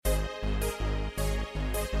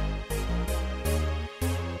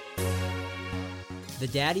the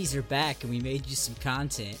daddies are back, and we made you some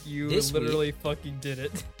content. You this literally week, fucking did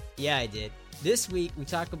it. Yeah, I did. This week, we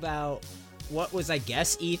talk about what was, I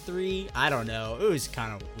guess, E3? I don't know. It was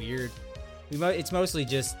kind of weird. It's mostly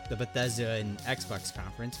just the Bethesda and Xbox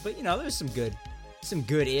conference, but, you know, there's some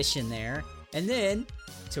good-ish in there. And then,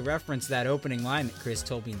 to reference that opening line that Chris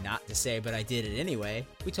told me not to say, but I did it anyway,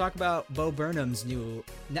 we talk about Bo Burnham's new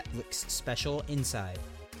Netflix special, Inside,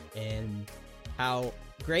 and how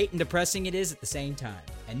great and depressing it is at the same time.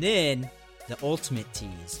 And then, the ultimate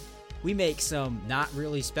tease. We make some not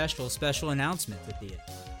really special announcements at the end.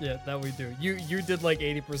 Yeah, that we do. You did like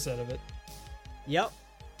 80% of it. Yep.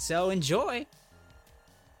 So enjoy.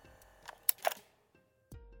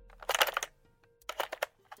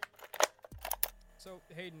 So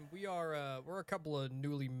Hayden, we're a couple of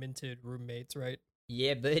newly minted roommates, right?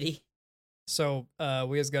 Yeah, buddy. So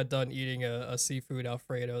we just got done eating a seafood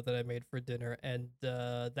Alfredo that I made for dinner, and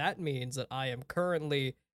that means that I am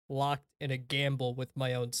currently locked in a gamble with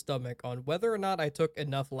my own stomach on whether or not I took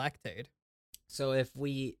enough Lactaid. So if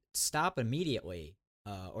we stop immediately,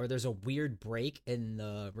 or there's a weird break in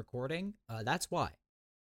the recording, that's why.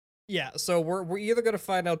 Yeah, so we're either gonna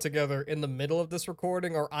find out together in the middle of this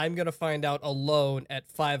recording, or I'm gonna find out alone at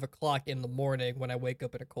 5 o'clock in the morning when I wake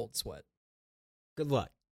up in a cold sweat. Good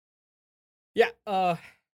luck. Yeah.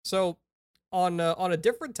 So on a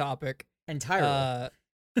different topic Entirely.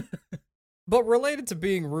 but related to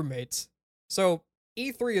being roommates. So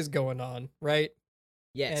E3 is going on, right?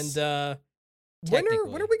 Yes. And when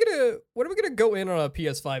are we gonna go in on a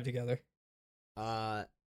PS5 together?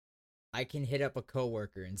 I can hit up a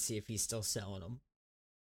coworker and see if he's still selling them.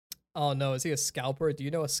 Oh no, is he a scalper? Do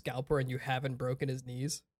you know a scalper and you haven't broken his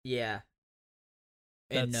knees? Yeah.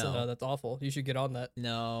 That's that's awful. You should get on that.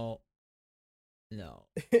 No.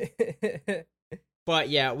 But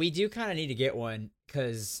yeah, we do kind of need to get one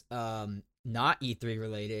because not E3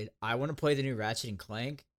 related. I want to play the new Ratchet and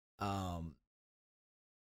Clank. And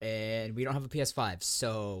we don't have a PS5,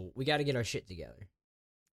 so we got to get our shit together.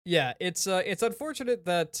 Yeah, it's unfortunate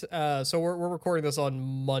that so we're recording this on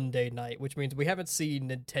Monday night, which means we haven't seen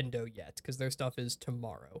Nintendo yet because their stuff is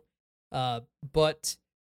tomorrow. But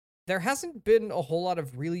there hasn't been a whole lot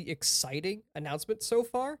of really exciting announcements so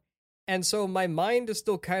far. And so my mind is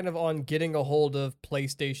still kind of on getting a hold of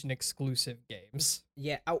PlayStation exclusive games.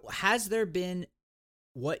 Yeah, has there been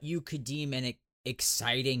what you could deem an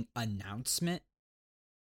exciting announcement?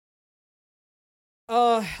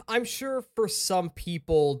 I'm sure for some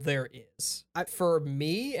people there is. For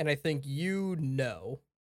me, and I think you know.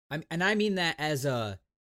 I mean that as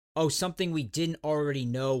something we didn't already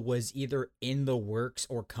know was either in the works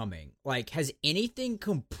or coming. Like, has anything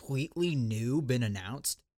completely new been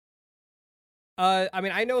announced? I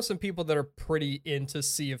mean, I know some people that are pretty into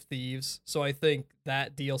Sea of Thieves, so I think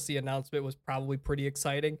that DLC announcement was probably pretty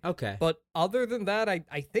exciting. Okay. But other than that,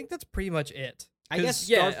 I think that's pretty much it. I guess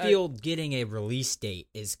Starfield getting a release date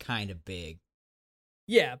is kind of big.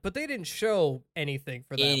 Yeah, but they didn't show anything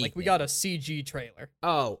for that. Like, we got a CG trailer.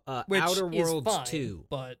 Oh, which Outer Worlds is fine, 2.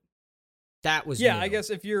 But that was new. I guess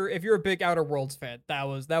if you're a big Outer Worlds fan, that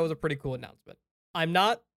was a pretty cool announcement. I'm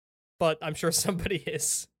not, but I'm sure somebody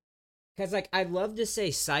is. Because, like, I'd love to say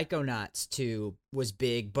Psychonauts 2 was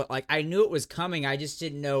big, but, like, I knew it was coming. I just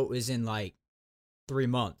didn't know it was in, like, 3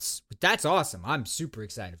 months. But that's awesome. I'm super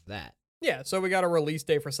excited for that. Yeah, so we got a release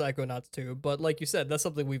date for Psychonauts 2, but like you said, that's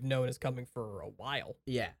something we've known is coming for a while.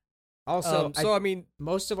 Yeah. Also, I mean,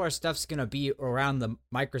 most of our stuff's going to be around the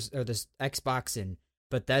the Xbox and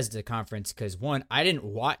Bethesda conference, because, one, I didn't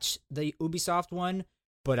watch the Ubisoft one,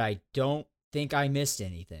 but I don't think I missed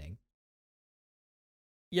anything.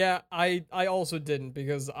 Yeah, I also didn't,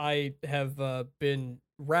 because I have been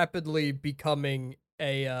rapidly becoming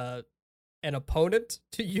an opponent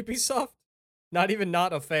to Ubisoft. Not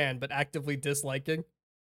a fan, but actively disliking.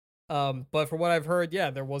 But from what I've heard, yeah,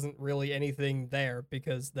 there wasn't really anything there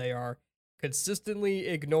because they are consistently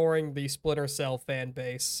ignoring the Splinter Cell fan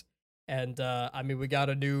base. And I mean, we got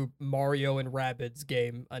a new Mario and Rabbids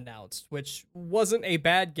game announced, which wasn't a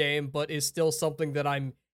bad game, but is still something that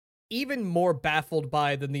I'm even more baffled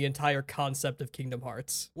by than the entire concept of Kingdom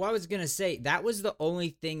Hearts. Well, I was going to say, that was the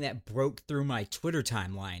only thing that broke through my Twitter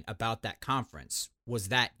timeline about that conference, was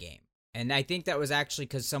that game. And I think that was actually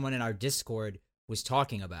because someone in our Discord was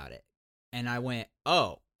talking about it. And I went,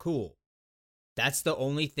 oh, cool. That's the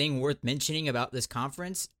only thing worth mentioning about this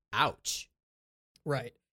conference? Ouch.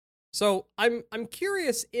 Right. So I'm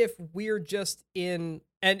curious if we're just in...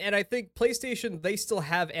 And I think PlayStation, they still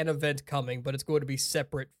have an event coming, but it's going to be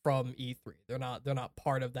separate from E3. They're not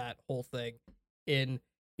part of that whole thing in,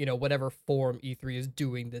 whatever form E3 is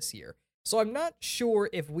doing this year. So I'm not sure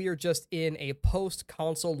if we are just in a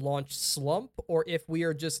post-console launch slump or if we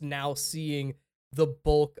are just now seeing the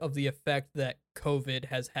bulk of the effect that COVID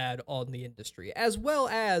has had on the industry, as well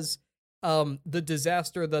as the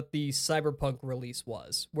disaster that the Cyberpunk release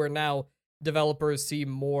was, where now developers seem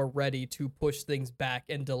more ready to push things back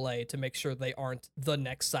and delay to make sure they aren't the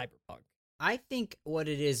next Cyberpunk. I think what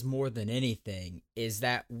it is more than anything is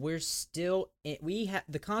that we're still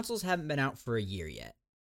the consoles haven't been out for a year yet.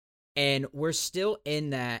 And we're still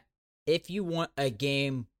in that if you want a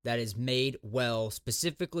game that is made well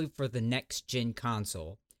specifically for the next gen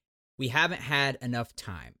console, we haven't had enough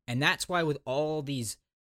time. And that's why with all these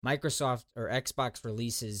Microsoft or Xbox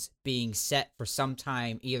releases being set for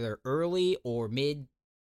sometime either early or mid,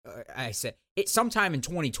 I said it sometime in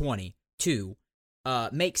 2022,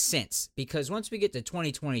 makes sense, because once we get to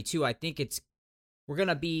 2022, I think we're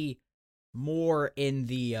gonna be more in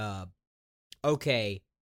the okay,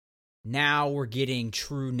 now we're getting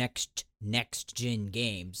true next gen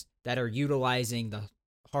games that are utilizing the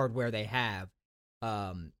hardware they have,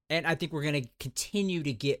 and I think we're gonna continue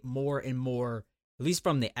to get more and more. At least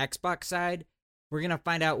from the Xbox side, we're going to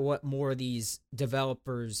find out what more of these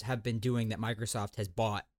developers have been doing that Microsoft has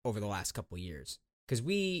bought over the last couple of years. Because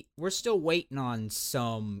we're still waiting on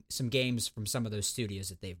some games from some of those studios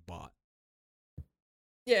that they've bought.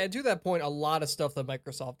 Yeah, and to that point, a lot of stuff that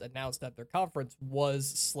Microsoft announced at their conference was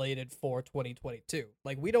slated for 2022.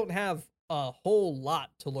 Like, we don't have a whole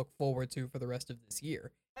lot to look forward to for the rest of this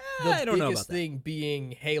year. I don't know about that. The biggest thing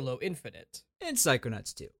being Halo Infinite. And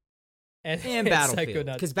Psychonauts 2. And Battlefield,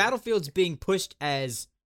 because Battlefield's being pushed as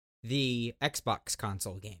the Xbox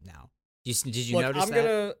console game now. Did you notice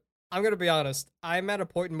that? I'm gonna be honest. I'm at a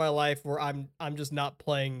point in my life where I'm just not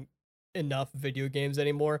playing enough video games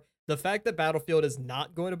anymore. The fact that Battlefield is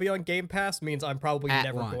not going to be on Game Pass means I'm probably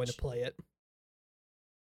never going to play it.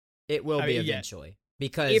 It will be eventually. Yeah.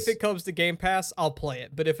 Because if it comes to Game Pass, I'll play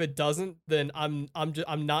it. But if it doesn't, then I'm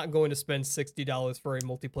not going to spend $60 for a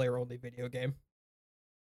multiplayer only video game.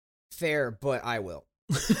 Fair, but I will.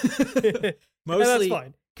 Mostly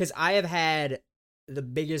because I have had the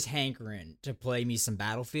biggest hankering to play me some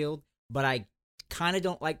Battlefield, but I kind of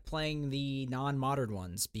don't like playing the non-modern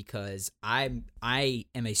ones because I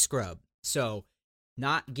am a scrub. So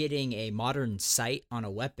not getting a modern sight on a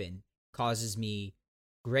weapon causes me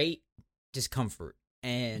great discomfort.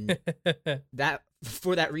 And that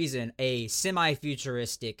for that reason, a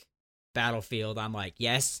semi-futuristic Battlefield, I'm like,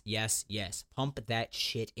 yes, pump that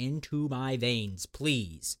shit into my veins,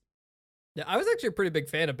 please. Yeah, I was actually a pretty big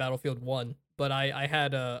fan of Battlefield 1, but I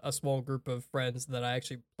had a small group of friends that I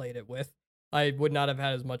actually played it with. I would not have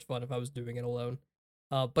had as much fun if I was doing it alone.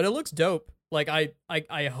 But it looks dope. Like,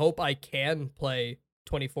 I hope I can play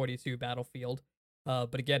 2042 Battlefield.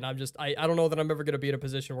 But again, I don't know that I'm ever going to be in a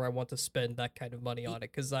position where I want to spend that kind of money on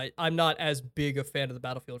it, because I'm not as big a fan of the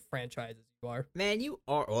Battlefield franchise as you are. Man, you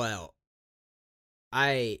are. Well,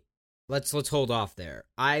 let's hold off there.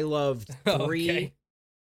 I loved 3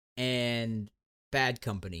 and Bad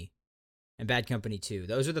Company and Bad Company 2.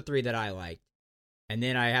 Those are the 3 that I liked. And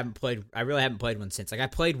then I really haven't played one since. Like, I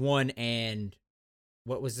played 1 and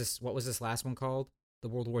what was this last one called? The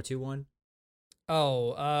World War II one?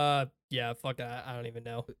 Oh, yeah, fuck, I don't even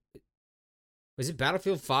know. Was it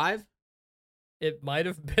Battlefield 5? It might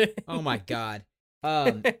have been. Oh my god.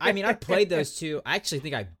 I mean, I played those 2. I actually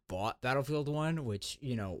think I bought Battlefield 1, which,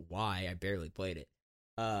 you know, why? I barely played it.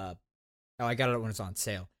 I got it when it's on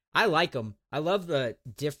sale. I like them. I love the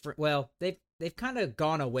different, well, they've kind of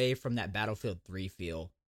gone away from that Battlefield 3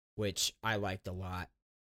 feel, which I liked a lot.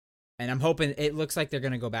 And I'm hoping, it looks like they're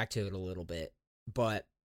going to go back to it a little bit. But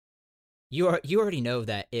you already know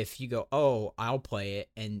that if you go, oh, I'll play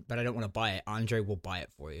it, but I don't want to buy it, Andre will buy it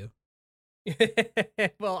for you.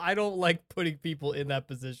 Well, I don't like putting people in that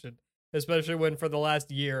position, especially when for the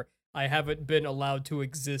last year I haven't been allowed to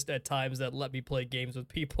exist at times that let me play games with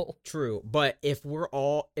people. True, but if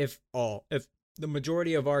the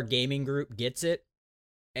majority of our gaming group gets it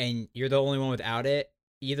and you're the only one without it,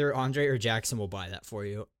 either Andre or Jackson will buy that for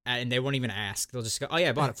you, and they won't even ask. They'll just go, oh yeah,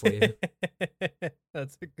 I bought it for you.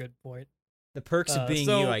 That's a good point. The perks of being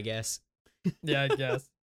you, I guess. Yeah, I guess.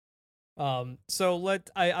 So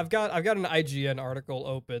I've got an IGN article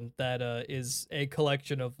open that is a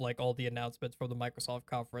collection of like all the announcements from the Microsoft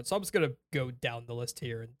conference. So I'm just gonna go down the list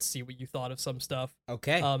here and see what you thought of some stuff.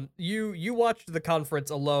 Okay. You watched the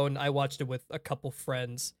conference alone. I watched it with a couple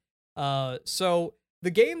friends. So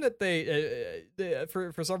the game that they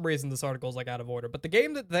for some reason this article is like out of order, but the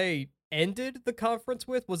game that they ended the conference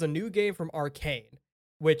with was a new game from Arcane,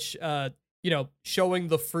 which showing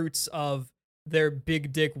the fruits of their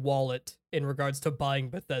big dick wallet in regards to buying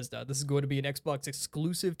Bethesda. This is going to be an Xbox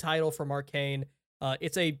exclusive title from Arcane.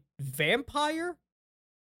 It's a vampire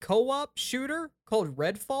co-op shooter called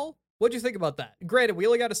Redfall. What'd you think about that? Granted, we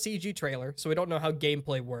only got a CG trailer, so we don't know how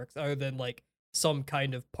gameplay works other than like some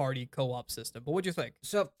kind of party co-op system. But what'd you think?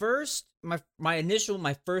 So at first, my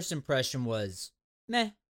first impression was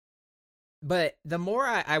meh. But the more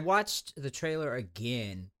I watched the trailer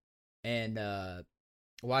again and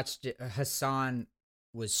watched it, Hassan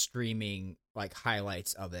was streaming like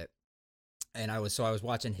highlights of it, and I was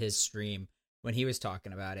watching his stream when he was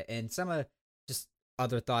talking about it, and some of just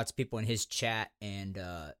other thoughts people in his chat and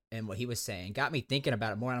what he was saying got me thinking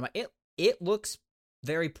about it more. And I'm like, it looks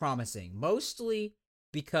very promising, mostly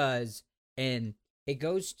because, and it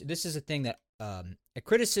goes. This is a thing that a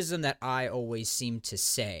criticism that I always seem to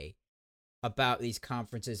say about these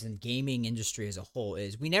conferences and gaming industry as a whole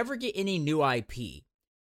is we never get any new IP.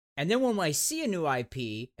 And then when I see a new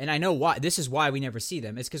IP, and I know why, this is why we never see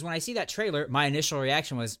them, it's because when I see that trailer, my initial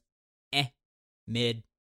reaction was, mid,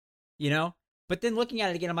 you know? But then looking at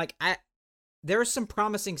it again, I'm like, there's some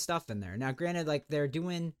promising stuff in there. Now, granted, like,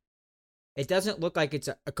 it doesn't look like it's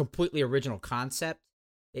a completely original concept.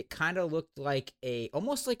 It kind of looked like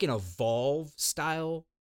almost like an Evolve style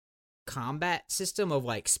combat system of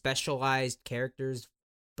like specialized characters,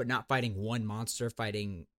 but not fighting one monster,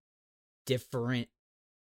 fighting different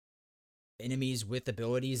enemies with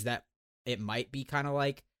abilities that it might be kind of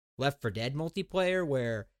like Left 4 Dead multiplayer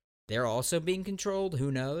where they're also being controlled.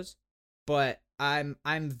 Who knows? But I'm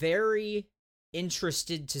very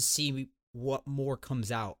interested to see what more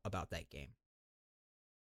comes out about that game.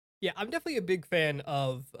 Yeah, I'm definitely a big fan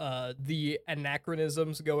of the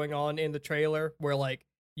anachronisms going on in the trailer where like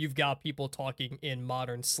you've got people talking in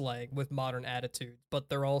modern slang with modern attitudes, but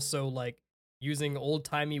they're also like using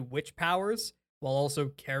old-timey witch powers while also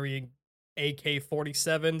carrying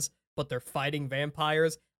AK-47s, but they're fighting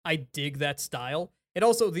vampires. I dig that style. And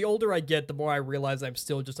also, the older I get, the more I realize I'm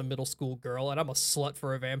still just a middle school girl, and I'm a slut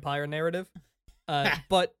for a vampire narrative.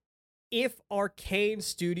 But if Arcane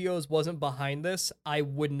Studios wasn't behind this, I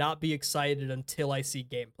would not be excited until I see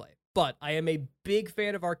gameplay. But I am a big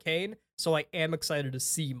fan of Arcane, so I am excited to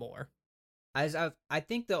see more. I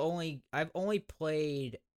think I've only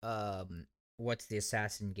played what's the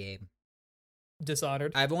assassin game?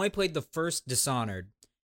 Dishonored. I've only played the first Dishonored,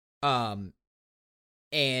 and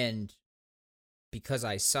because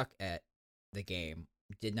I suck at the game,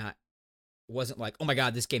 wasn't like, oh my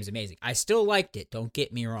god, this game's amazing. I still liked it, don't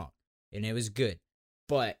get me wrong, and it was good,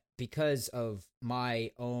 but because of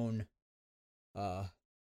my own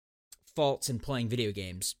faults in playing video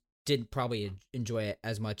games, didn't probably enjoy it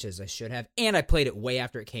as much as I should have, and I played it way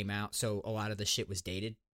after it came out, so a lot of the shit was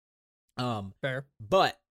dated. Fair.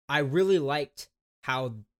 But I really liked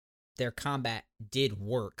how their combat did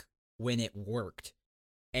work when it worked.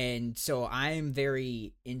 And so I'm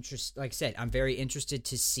very interested, like I said, I'm very interested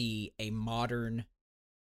to see a modern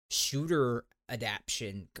shooter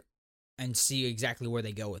adaptation and see exactly where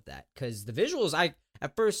they go with that. Because the visuals,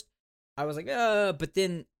 at first, I was like, but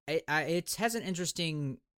then it has an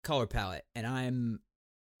interesting color palette, and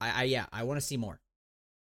I want to see more.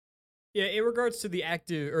 Yeah, in regards to the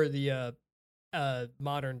active, or the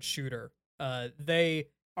modern shooter,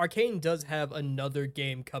 Arcane does have another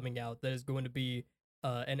game coming out that is going to be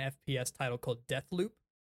an FPS title called Deathloop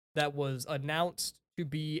that was announced to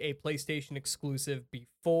be a PlayStation exclusive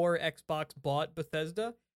before Xbox bought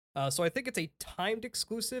Bethesda. So I think it's a timed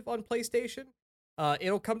exclusive on PlayStation.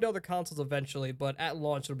 It'll come to other consoles eventually, but at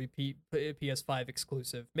launch it'll be PS5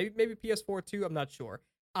 exclusive. Maybe PS4 too, I'm not sure.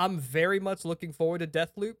 I'm very much looking forward to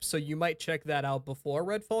Deathloop, so you might check that out before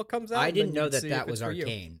Redfall comes out. I didn't know that was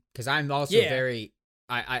Arcane, because I'm also very...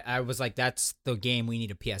 I was like, that's the game we need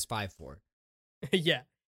a PS5 for. Yeah,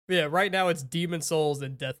 right now it's Demon Souls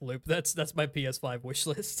and Deathloop. That's my PS5 wish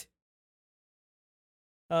list.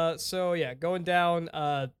 So yeah, going down,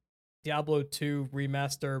 Diablo 2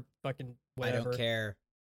 remaster, fucking whatever. I don't care.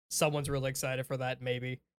 Someone's really excited for that,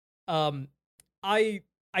 maybe.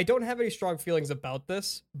 I don't have any strong feelings about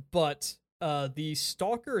this, but the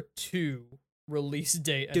Stalker 2 release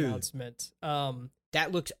date announcement.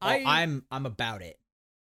 That looks. I'm about it.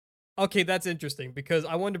 Okay, that's interesting because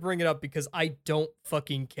I wanted to bring it up because I don't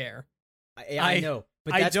fucking care. I know,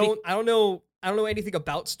 but I don't know anything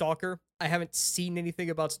about Stalker. I haven't seen anything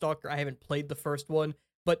about Stalker. I haven't played the first one.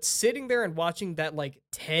 But sitting there and watching that like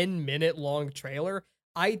 10-minute long trailer,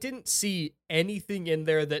 I didn't see anything in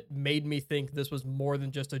there that made me think this was more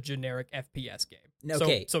than just a generic FPS game.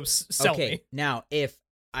 Okay, so sell me. Now, if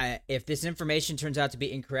this information turns out to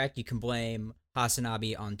be incorrect, you can blame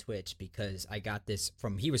Hasanabi on Twitch, because I got this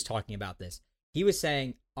from, he was talking about this. he was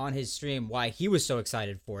saying on his stream why he was so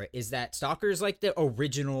excited for it is that Stalker is like the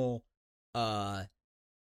original horror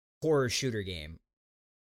shooter game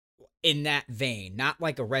in that vein, not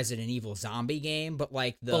like a Resident Evil zombie game, but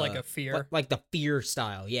like like a Fear, like the Fear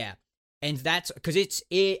style, yeah. And that's because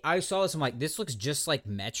I saw this, I'm like, this looks just like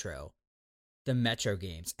Metro, the Metro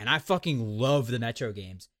games, and I fucking love the Metro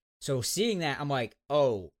games. So seeing that, I'm like,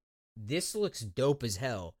 oh, this looks dope as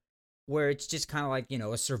hell. Where it's just kind of like, you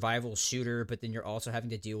know, a survival shooter, but then you're also having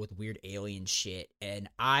to deal with weird alien shit. And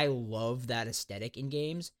I love that aesthetic in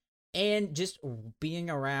games. And just being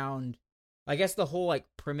around, I guess the whole like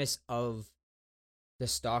premise of the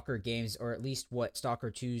Stalker games, or at least what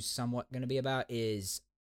Stalker 2 is somewhat going to be about, is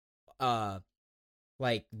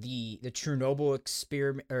like the Chernobyl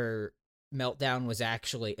experiment or meltdown was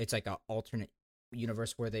actually, it's like an alternate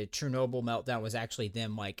universe where the Chernobyl meltdown was actually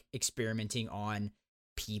them like experimenting on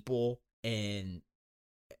people, and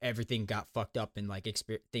everything got fucked up, and like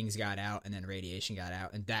things got out, and then radiation got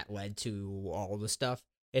out, and that led to all the stuff.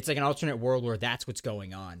 It's like an alternate world where that's what's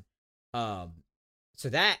going on. So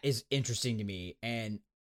that is interesting to me. And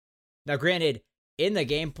now, granted, in the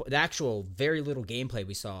game, the actual very little gameplay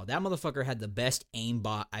we saw, that motherfucker had the best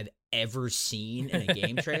aimbot I've ever seen in a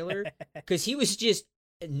game trailer, because he was just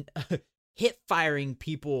hit firing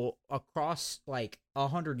people across like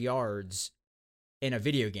 100 yards in a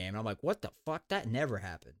video game. And I'm like, what the fuck? That never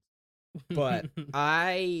happened. But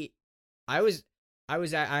I'm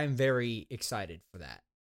very excited for that.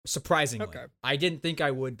 Surprisingly. Okay. I didn't think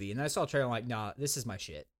I would be. And I saw a trailer, I'm like, nah, this is my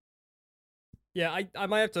shit. Yeah, I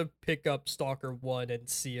might have to pick up Stalker 1 and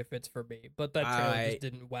see if it's for me. But that trailer just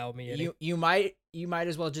didn't wow me any. You might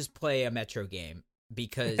as well just play a Metro game,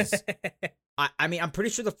 because I mean, I'm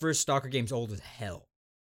pretty sure the first Stalker game's old as hell.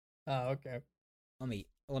 Oh, okay. Let me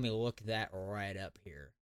look that right up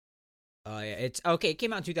here. Yeah, it's okay. It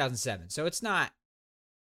came out in 2007, so it's not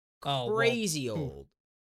crazy old.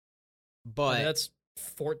 But that's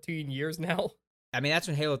 14 years now. I mean, that's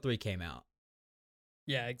when Halo 3 came out.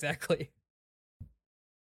 Yeah, exactly.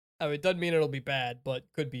 I mean, it doesn't mean it'll be bad, but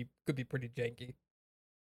could be pretty janky.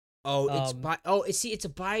 Oh, it's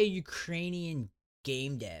by a Ukrainian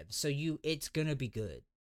game dev, so it's gonna be good.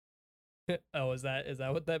 Oh, is that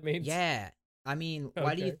what that means? Yeah. I mean,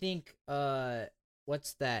 why do you think,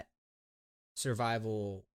 what's that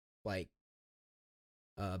survival, like,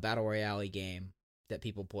 battle royale game that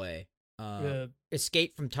people play?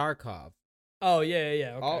 Escape from Tarkov. Oh,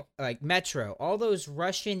 yeah, okay. All, like, Metro. All those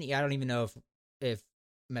Russian, I don't even know if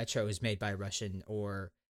Metro is made by Russian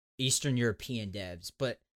or Eastern European devs,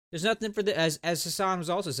 but there's nothing for as Hassan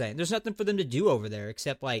was also saying, there's nothing for them to do over there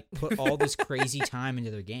except, like, put all this crazy time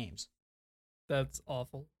into their games. That's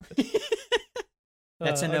awful.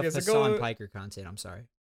 That's enough Hassan Piker content. I'm sorry.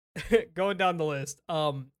 Going down the list,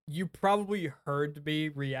 you probably heard me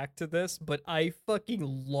react to this, but I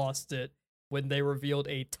fucking lost it when they revealed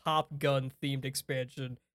a Top Gun themed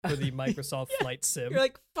expansion for the Microsoft Flight Sim. You're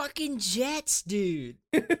like, fucking jets, dude.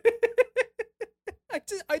 I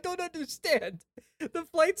don't understand. The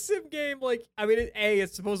Flight Sim game, like, I mean,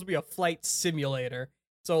 it's supposed to be a flight simulator,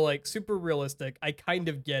 so like super realistic. I kind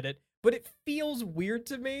of get it, but it feels weird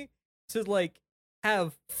to me to like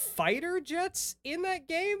have fighter jets in that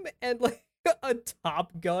game and like a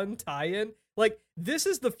Top Gun tie-in. Like, this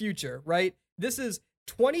is the future, right? This is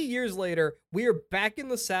 20 years later, we are back in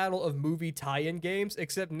the saddle of movie tie-in games,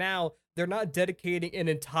 except now they're not dedicating an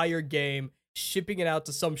entire game, shipping it out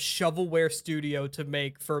to some shovelware studio to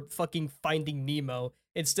make for fucking Finding Nemo.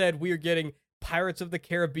 Instead, we are getting Pirates of the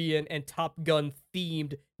Caribbean and Top Gun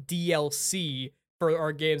themed DLC for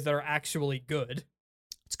our games that are actually good.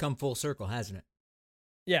 It's come full circle, hasn't it?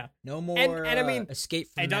 Yeah. No more and I mean, Escape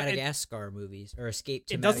from Madagascar movies or Escape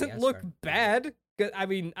to It Madagascar. doesn't look bad. I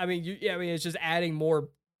mean, it's just adding more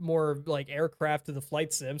like aircraft to the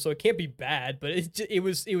flight sim, so it can't be bad. But it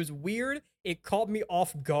was weird. It caught me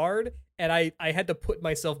off guard, and I had to put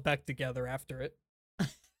myself back together after it.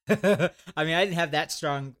 I mean, I didn't have that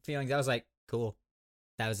strong feelings. I was like, cool.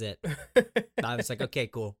 That was it. I was like, okay,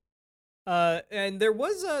 cool. And there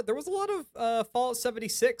was a lot of Fallout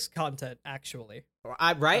 76 content actually.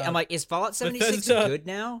 Right? I'm like, is Fallout 76 good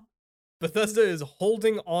now? Bethesda is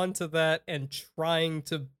holding on to that and trying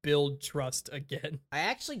to build trust again. I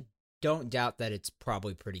actually don't doubt that it's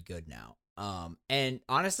probably pretty good now. And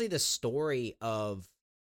honestly, the story of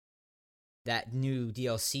that new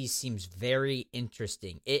DLC seems very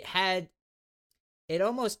interesting. It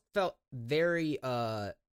almost felt very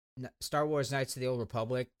Star Wars Knights of the Old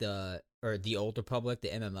Republic, the Old Republic, the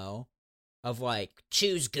MMO, of like,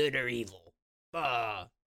 choose good or evil.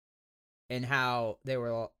 And how they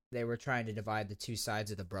were they were trying to divide the two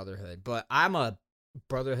sides of the Brotherhood. But I'm a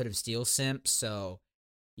Brotherhood of Steel simp, so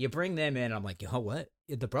you bring them in, I'm like, oh, what?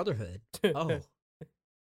 The Brotherhood? Oh.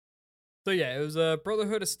 So yeah, it was a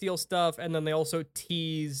Brotherhood of Steel stuff, and then they also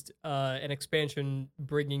teased an expansion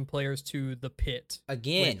bringing players to the pit.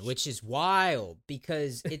 Again, which is wild,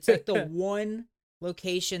 because it's like the one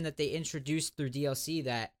location that they introduced through DLC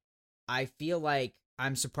that I feel like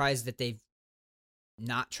I'm surprised that they've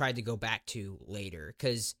not tried to go back to later,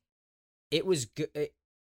 because it was good.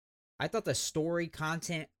 I thought the story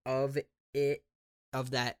content of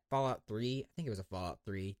that Fallout 3, I think it was a Fallout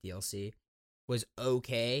 3 DLC, was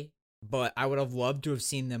okay, but I would have loved to have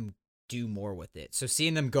seen them do more with it. So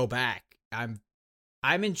seeing them go back, I'm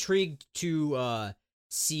intrigued to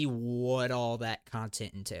see what all that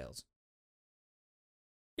content entails.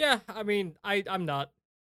 Yeah, I mean, I'm not.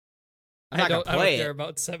 I don't care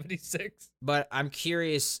about 76. But I'm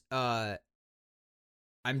curious. I'm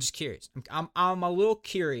just curious. I'm a little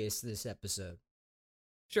curious this episode.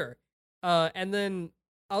 Sure. And then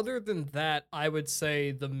other than that, I would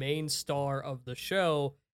say the main star of the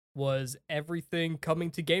show was everything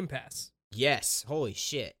coming to Game Pass. Yes. Holy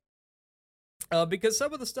shit. Because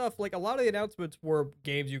some of the stuff, like a lot of the announcements were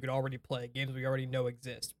games you could already play, games we already know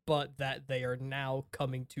exist, but that they are now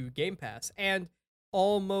coming to Game Pass. And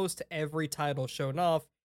almost every title shown off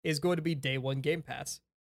is going to be day one Game Pass.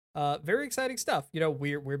 Very exciting stuff. You know,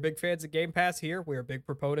 we're big fans of Game Pass here. We're big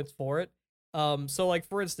proponents for it. So like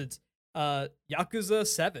for instance, Yakuza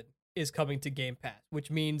 7 is coming to Game Pass,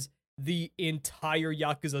 which means the entire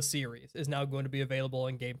Yakuza series is now going to be available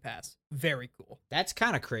on Game Pass. Very cool. That's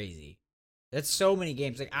kind of crazy. That's so many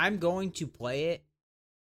games. Like, I'm going to play it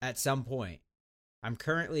at some point. I'm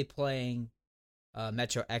currently playing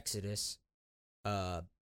Metro Exodus, and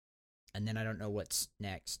then I don't know what's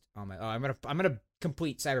next on my. I'm gonna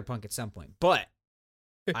complete Cyberpunk at some point, but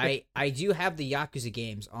I do have the Yakuza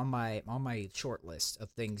games on my short list of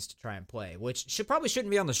things to try and play, which shouldn't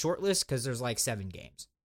be on the short list because there's like 7 games.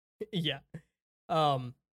 Yeah,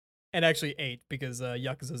 and actually 8 because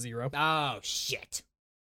Yakuza 0. Oh shit.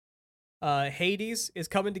 Hades is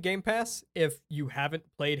coming to Game Pass. If you haven't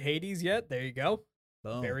played Hades yet, there you go.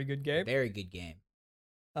 Boom. Very good game. Very good game.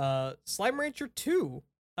 Slime Rancher 2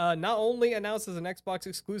 not only announced as an Xbox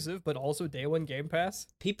exclusive, but also day one Game Pass.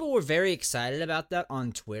 People were very excited about that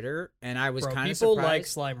on Twitter, and I was kind of surprised. People like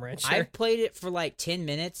Slime Rancher. I played it for like 10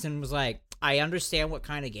 minutes and was like, I understand what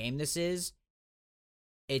kind of game this is.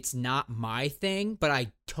 It's not my thing, but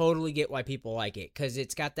I totally get why people like it, because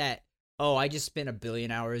it's got that, oh, I just spent 1 billion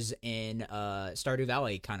hours in Stardew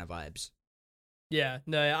Valley kind of vibes. Yeah,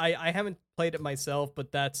 no, I haven't played it myself,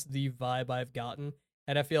 but that's the vibe I've gotten.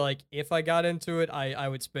 And I feel like if I got into it, I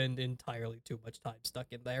would spend entirely too much time stuck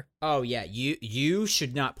in there. Oh, yeah, you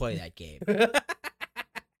should not play that game.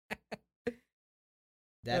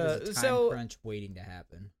 That is a time crunch waiting to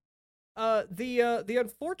happen. The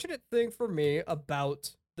unfortunate thing for me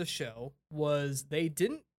about the show was they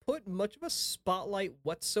didn't put much of a spotlight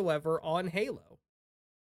whatsoever on Halo.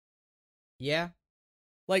 Yeah.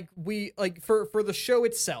 Like for the show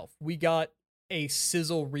itself, we got a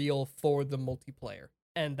sizzle reel for the multiplayer,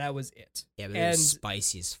 and that was it. Yeah, but it was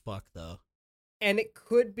spicy as fuck though. And it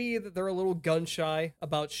could be that they're a little gun shy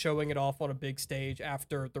about showing it off on a big stage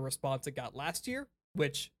after the response it got last year,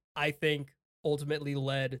 which I think ultimately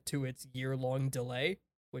led to its year-long delay,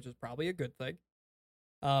 which is probably a good thing.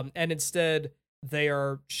 And instead, they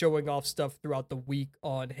are showing off stuff throughout the week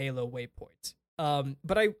on Halo Waypoint.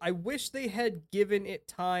 But I wish they had given it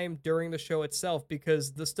time during the show itself,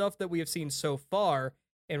 because the stuff that we have seen so far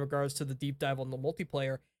in regards to the deep dive on the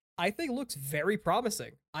multiplayer, I think looks very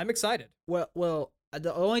promising. I'm excited. Well,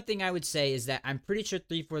 the only thing I would say is that I'm pretty sure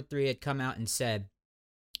 343 had come out and said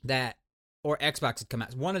that, or Xbox had come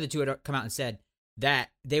out, one of the two had come out and said that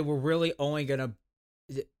they were really only going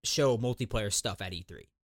to show multiplayer stuff at E3.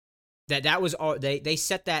 That was all, they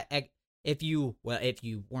set that, if you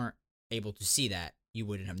weren't able to see that, you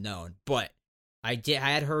wouldn't have known, but I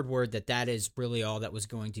had heard word that is really all that was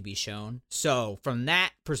going to be shown. So from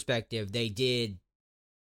that perspective, they did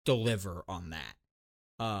deliver on that.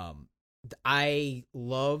 I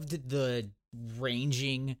loved the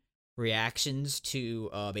ranging reactions to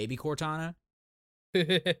Baby Cortana,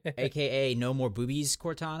 aka No More Boobies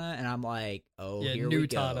Cortana, and I'm like, oh, yeah, here we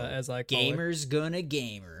go. Tana, as I call Gamer's gonna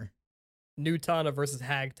gamer. New Tana versus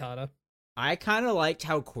Hag Tana. I kind of liked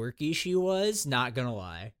how quirky she was, not gonna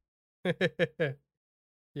lie.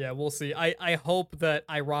 Yeah, we'll see. I hope that,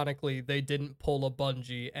 ironically, they didn't pull a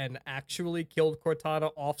Bungie and actually killed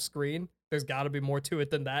Cortana off screen. There's got to be more to it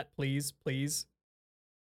than that, please, please.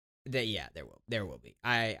 There will be.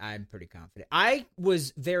 I'm pretty confident. I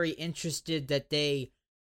was very interested that they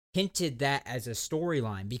hinted that as a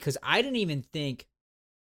storyline because I didn't even think.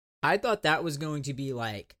 I thought that was going to be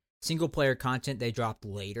like single player content they dropped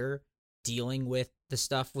later, dealing with the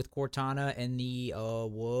stuff with Cortana and the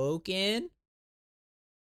Awoken.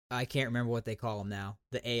 I can't remember what they call them now.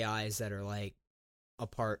 The AIs that are like a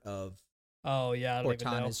part of Oh yeah, I don't even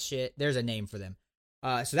know. Cortana's shit. There's a name for them.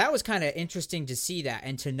 So that was kind of interesting to see that,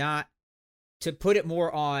 and to put it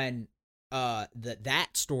more on that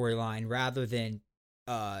storyline rather than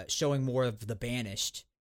showing more of the Banished.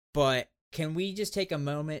 But can we just take a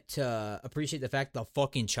moment to appreciate the fact the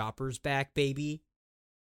fucking Chopper's back, baby?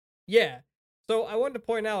 Yeah. So I wanted to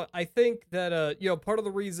point out, I think that part of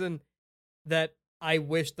the reason that I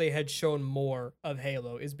wish they had shown more of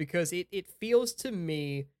Halo is because it feels to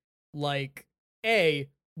me like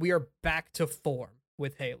we are back to form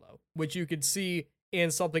with Halo, which you could see in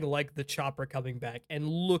something like the Chopper coming back and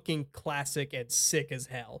looking classic and sick as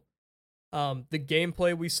hell. The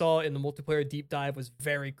gameplay we saw in the multiplayer deep dive was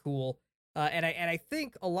very cool. And I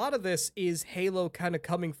think a lot of this is Halo kind of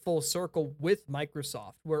coming full circle with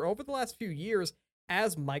Microsoft, where over the last few years,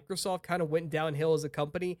 as Microsoft kind of went downhill as a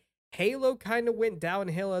company, Halo kind of went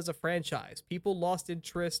downhill as a franchise. People lost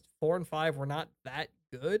interest. 4 and 5 were not that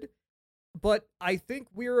good. But I think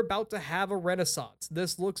we're about to have a renaissance.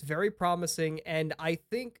 This looks very promising, and I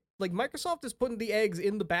think like Microsoft is putting the eggs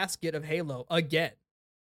in the basket of Halo again.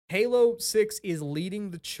 Halo 6 is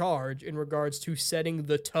leading the charge in regards to setting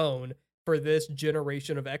the tone for this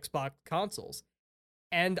generation of Xbox consoles.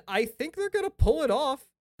 And I think they're going to pull it off,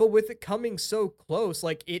 but with it coming so close,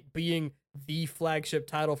 like it being the flagship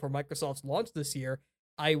title for Microsoft's launch this year,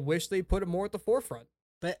 I wish they put it more at the forefront.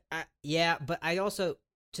 But I also,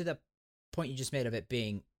 to the point you just made of it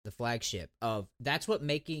being the flagship, of that's what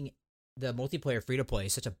making the multiplayer free-to-play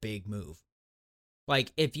is such a big move.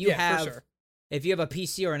 Like, if you have a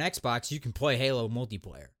PC or an Xbox, you can play Halo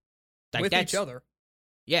multiplayer. Like, with each other.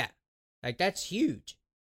 Yeah. Like, that's huge.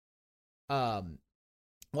 One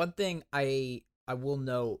thing I will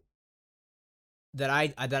note that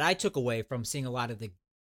I took away from seeing a lot of the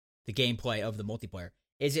gameplay of the multiplayer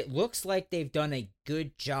is it looks like they've done a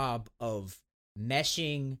good job of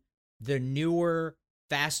meshing the newer,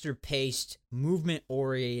 faster-paced,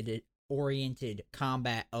 movement-oriented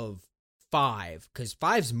combat of 5, because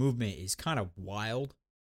 5's movement is kind of wild.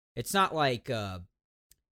 It's not like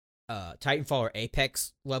Titanfall or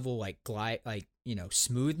Apex level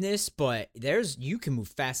smoothness, but you can move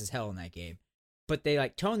fast as hell in that game. But they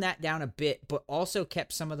like toned that down a bit, but also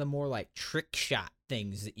kept some of the more like trick shot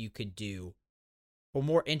things that you could do, or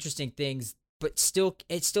more interesting things. But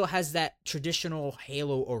it still has that traditional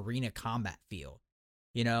Halo arena combat feel,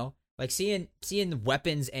 you know, like seeing the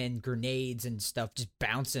weapons and grenades and stuff just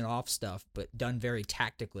bouncing off stuff, but done very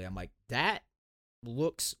tactically. I'm like, that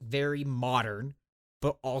looks very modern,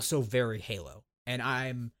 but also very Halo. And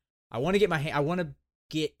I want to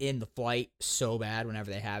get in the flight so bad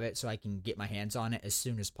whenever they have it, so I can get my hands on it as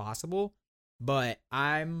soon as possible. But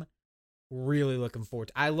I'm really looking forward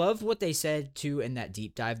to. I love what they said too in that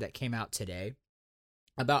deep dive that came out today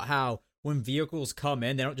about how when vehicles come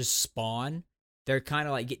in, they don't just spawn; they're kind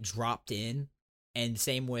of like get dropped in. And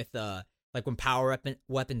same with like when power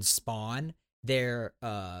weapons spawn, they're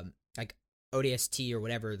like ODST or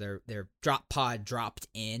whatever, their drop pod dropped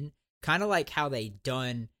in, kind of like how they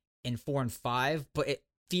done in 4 and 5, but it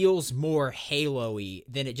feels more Halo-y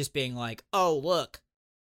than it just being like, oh look,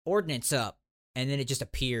 ordnance up, and then it just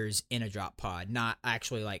appears in a drop pod, not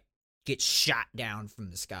actually like gets shot down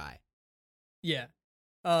from the sky. Yeah.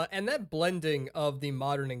 And that blending of the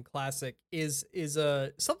modern and classic is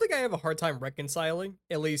something I have a hard time reconciling,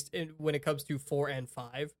 at least when it comes to 4 and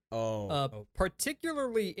 5.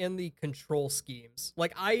 Particularly in the control schemes.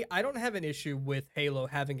 Like, I don't have an issue with Halo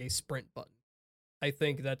having a sprint button. I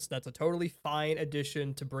think that's a totally fine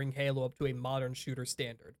addition to bring Halo up to a modern shooter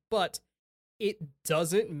standard. But it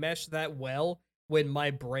doesn't mesh that well when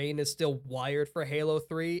my brain is still wired for Halo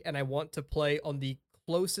 3 and I want to play on the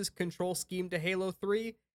closest control scheme to Halo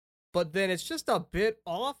 3, but then it's just a bit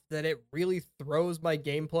off that it really throws my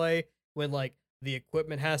gameplay when like the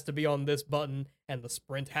equipment has to be on this button and the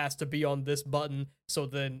sprint has to be on this button, so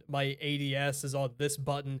then my ADS is on this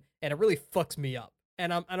button, and it really fucks me up.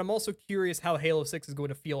 And I'm also curious how Halo 6 is going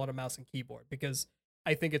to feel on a mouse and keyboard, because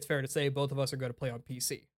I think it's fair to say both of us are going to play on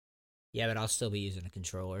PC. Yeah, but I'll still be using a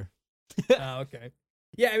controller. Okay.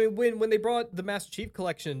 Yeah, I mean, when they brought the Master Chief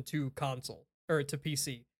Collection to console, or to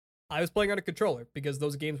PC, I was playing on a controller because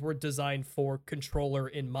those games were designed for controller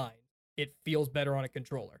in mind. It feels better on a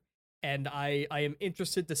controller. And I am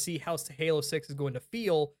interested to see how Halo 6 is going to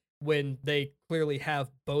feel when they clearly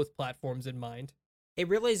have both platforms in mind. It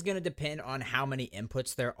really is going to depend on how many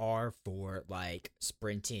inputs there are for like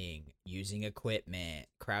sprinting, using equipment,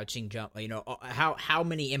 crouching jump, how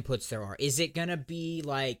many inputs there are. Is it going to be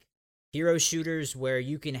like hero shooters where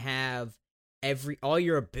you can have all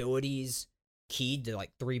your abilities keyed to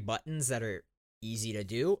like 3 buttons that are easy to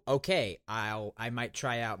do? Okay, I might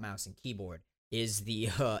try out mouse and keyboard. Is the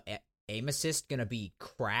aim assist going to be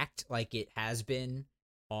cracked like it has been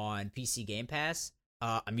on PC Game Pass?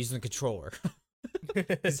 I'm using the controller.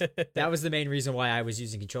 That was the main reason why I was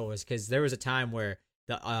using controllers, because there was a time where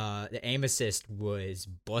the aim assist was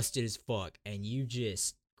busted as fuck, and you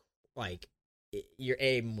just like your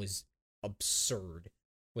aim was absurd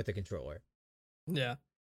with the controller. Yeah.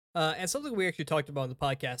 And something we actually talked about on the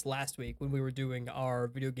podcast last week when we were doing our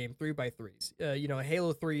video game 3x3s.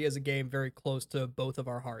 Halo 3 is a game very close to both of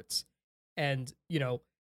our hearts. And,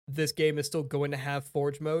 this game is still going to have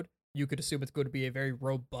Forge mode. You could assume it's going to be a very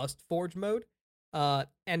robust Forge mode.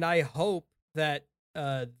 And I hope that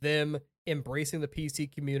them embracing the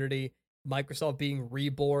PC community, Microsoft being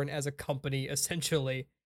reborn as a company, essentially,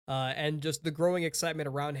 and just the growing excitement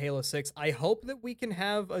around Halo 6, I hope that we can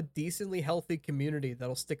have a decently healthy community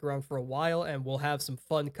that'll stick around for a while, and we'll have some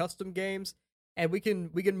fun custom games, and we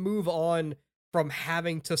can move on from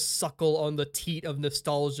having to suckle on the teat of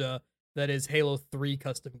nostalgia that is Halo 3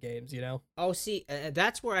 custom games, Oh, see,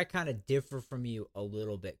 that's where I kind of differ from you a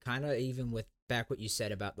little bit. Kind of even with back what you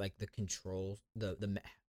said about like the controls,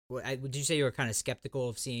 would you say you were kind of skeptical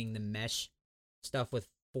of seeing the mesh stuff with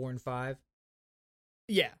 4 and 5?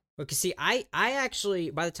 Yeah. Because see, I actually,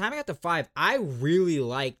 by the time I got to 5, I really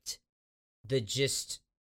liked the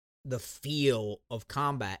feel of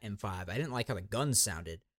combat in 5. I didn't like how the guns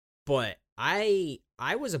sounded, but I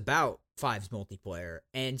was about 5's multiplayer,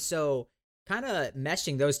 and so kind of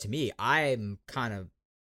meshing those to me, I'm kind of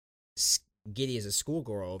giddy as a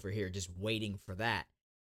schoolgirl over here, just waiting for that.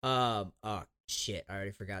 Oh shit, I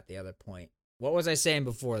already forgot the other point. What was I saying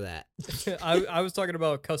before that? I was talking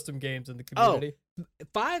about custom games in the community.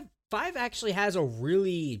 Oh, 5 actually has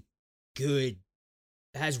really good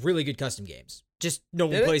custom games. Just no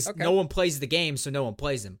one plays. Okay. No one plays the game, so no one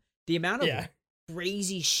plays them. The amount of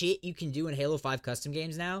crazy shit you can do in Halo 5 custom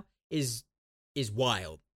games now is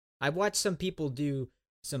wild. I've watched some people do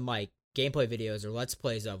some like gameplay videos or let's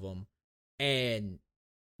plays of them, and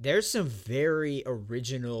there's some very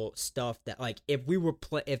original stuff that, like, if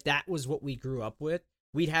that was what we grew up with,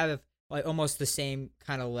 we'd have like almost the same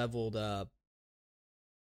kind of leveled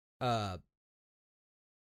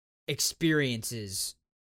experiences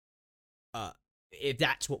if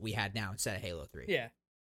that's what we had now instead of Halo 3. Yeah.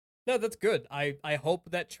 No, that's good. I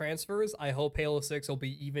hope that transfers. I hope Halo 6 will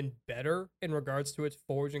be even better in regards to its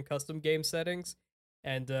Forge and custom game settings.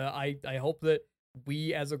 And I hope that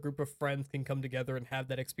we as a group of friends can come together and have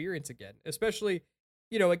that experience again. Especially,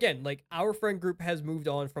 again, like our friend group has moved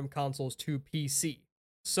on from consoles to PC.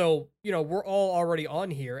 So, we're all already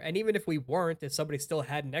on here. And even if we weren't, if somebody still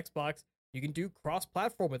had an Xbox, you can do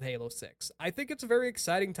cross-platform with Halo 6. I think it's a very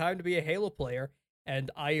exciting time to be a Halo player.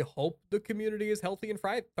 And I hope the community is healthy and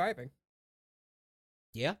thriving.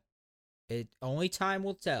 Yeah. Only time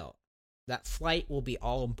will tell. That flight will be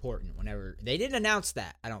all important whenever... They didn't announce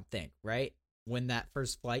that, I don't think, right? When that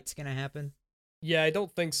first flight's gonna happen? Yeah, I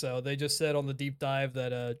don't think so. They just said on the deep dive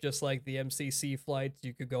that just like the MCC flights,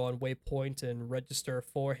 you could go on Waypoint and register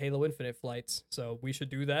for Halo Infinite flights. So we should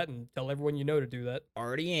do that and tell everyone you know to do that.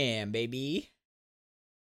 Already am, baby.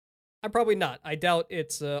 I'm probably not. I doubt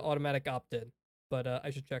it's automatic opt-in. But I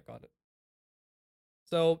should check on it.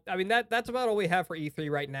 So, I mean, that's about all we have for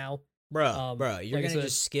E3 right now. Bro, you're going to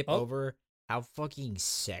just skip over how fucking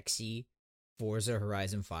sexy Forza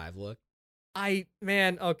Horizon 5 looked?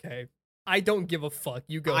 Okay. I don't give a fuck.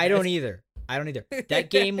 You go. I don't either. That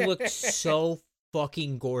game looked so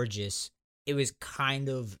fucking gorgeous. It was kind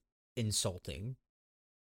of insulting.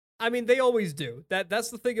 I mean, they always do. That's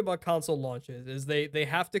the thing about console launches, is they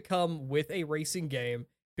have to come with a racing game,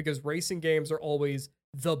 because racing games are always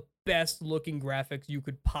the best looking graphics you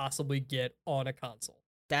could possibly get on a console.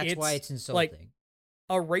 That's why it's insulting. Like,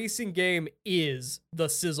 a racing game is the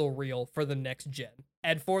sizzle reel for the next gen.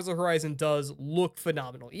 And Forza Horizon does look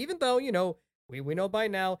phenomenal. Even though, we know by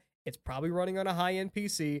now it's probably running on a high-end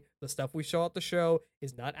PC. The stuff we show at the show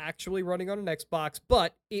is not actually running on an Xbox,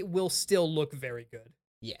 but it will still look very good.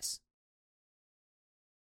 Yes.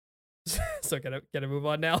 So can I move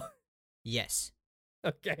on now? Yes.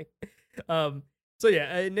 Okay. So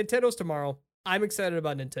yeah, Nintendo's tomorrow. I'm excited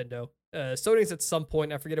about Nintendo. Sony's at some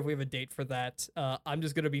point. I forget if we have a date for that. I'm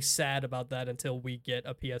just gonna be sad about that until we get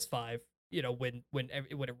a PS5. When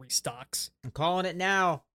it restocks. I'm calling it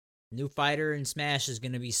now. New fighter in Smash is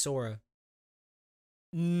gonna be Sora.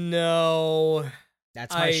 No.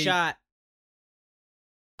 That's my shot.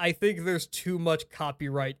 I think there's too much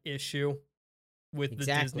copyright issue with the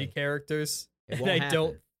Exactly. Disney characters. It And won't I happen,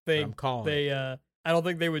 don't but I'm think calling they it. I don't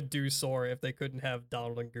think they would do Sora if they couldn't have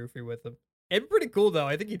Donald and Goofy with them. It'd be pretty cool though.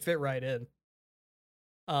 I think he'd fit right in.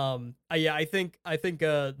 Yeah, I think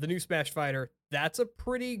the new Smash Fighter, that's a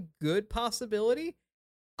pretty good possibility.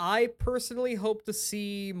 I personally hope to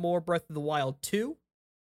see more Breath of the Wild 2.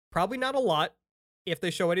 Probably not a lot. If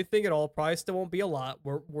they show anything at all, probably still won't be a lot.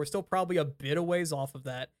 We're still probably a bit of ways off of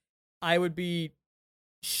that. I would be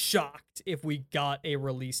shocked if we got a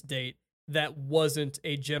release date that wasn't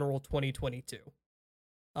a general 2022.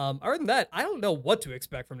 Other than that, I don't know what to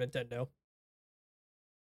expect from Nintendo.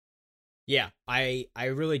 Yeah, I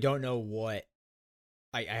really don't know what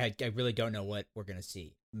I really don't know what we're gonna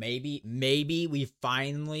see. Maybe we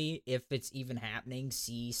finally, if it's even happening,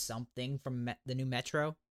 see something from the new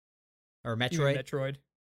Metro or Metroid. Metroid,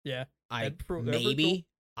 yeah. Maybe cool.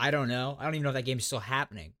 I don't know. I don't even know if that game's still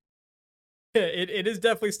happening. It is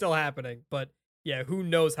definitely still happening, but yeah, who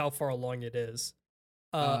knows how far along it is.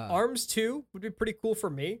 ARMS 2 would be pretty cool for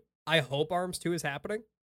me. I hope ARMS 2 is happening.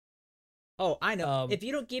 Oh, I know. If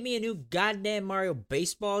you don't give me a new goddamn Mario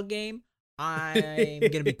baseball game, I'm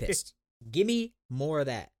gonna be pissed. Give me more of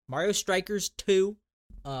that. Mario Strikers 2.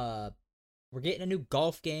 We're getting a new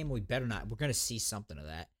golf game. We better not. We're gonna see something of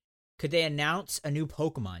that. Could they announce a new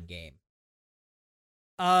Pokemon game?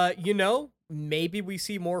 Maybe we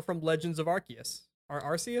see more from Legends of Arceus.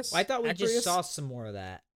 Arceus? Well, I thought we just Atreus? saw some more of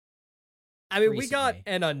that. I mean, recently. we got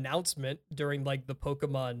an announcement during like the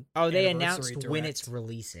Pokemon. Oh, they Anniversary announced Direct. when it's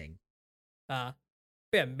releasing. Yeah,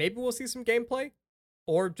 maybe we'll see some gameplay,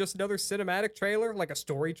 or just another cinematic trailer, like a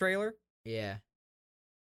story trailer. Yeah.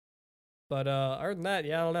 But other than that,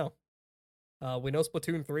 yeah, I don't know. We know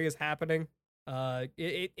Splatoon 3 is happening.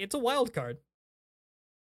 It's a wild card.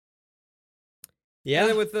 Yeah. And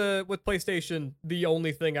then with PlayStation, the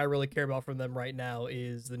only thing I really care about from them right now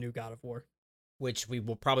is the new God of War. Which we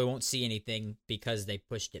probably won't see anything because they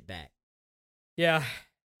pushed it back. Yeah,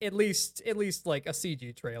 at least like a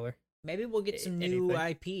CG trailer. Maybe we'll get some new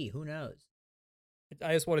IP. Who knows?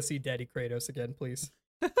 I just want to see Daddy Kratos again, please.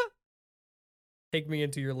 Take me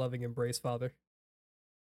into your loving embrace, Father.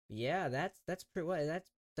 Yeah, that's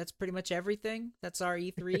pretty much everything. That's our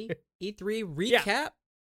E3 recap. Yeah.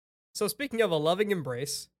 So speaking of a loving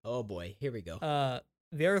embrace, oh boy, here we go.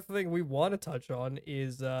 The other thing we want to touch on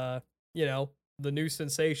is the new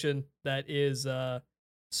sensation that is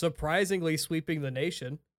surprisingly sweeping the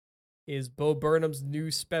nation is Bo Burnham's new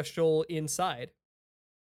special Inside.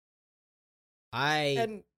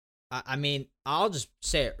 I mean, I'll just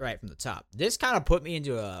say it right from the top. This kind of put me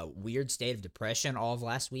into a weird state of depression all of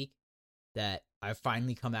last week that I've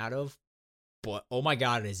finally come out of. But oh my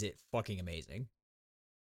god, is it fucking amazing.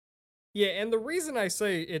 Yeah, and the reason I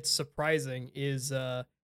say it's surprising is I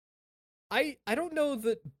don't know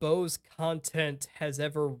that Bo's content has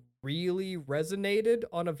ever really resonated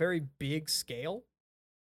on a very big scale.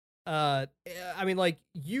 I mean, like,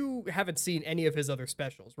 you haven't seen any of his other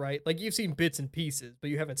specials, right? Like, you've seen bits and pieces, but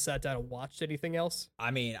you haven't sat down and watched anything else.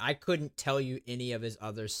 I mean, I couldn't tell you any of his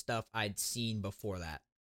other stuff I'd seen before that.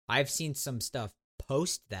 I've seen some stuff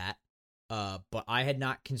post that, but I had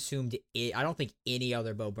not consumed it. I don't think any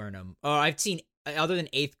other Bo Burnham. Oh, I've seen, other than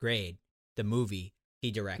 8th Grade, the movie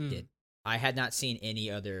he directed. I had not seen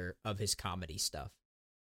any other of his comedy stuff.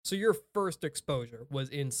 So your first exposure was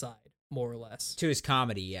Inside, more or less. To his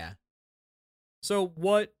comedy, yeah. So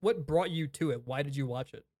what brought you to it? Why did you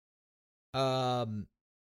watch it?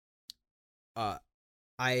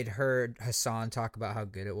 I'd heard Hassan talk about how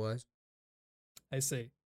good it was. I see.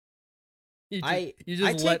 I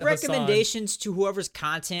take recommendations to whoever's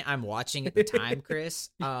content I'm watching at the time, Chris.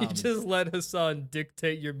 You just let Hassan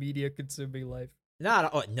dictate your media consuming life.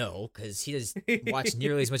 No, because he does watch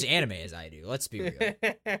nearly as much anime as I do. Let's be real.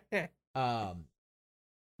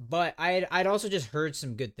 But I'd also just heard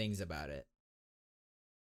some good things about it.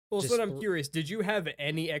 Well, so I'm curious. Did you have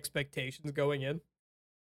any expectations going in?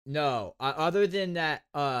 No, other than that,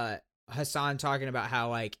 Hassan talking about how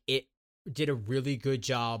like it did a really good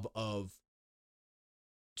job of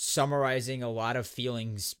summarizing a lot of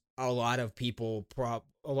feelings. A lot of people,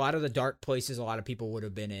 a lot of the dark places a lot of people would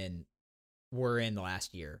have been in. Were in the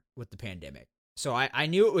last year with the pandemic. So I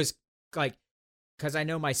knew it was like, because I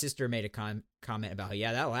know my sister made a comment about,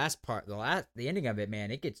 yeah, that last part, the ending of it,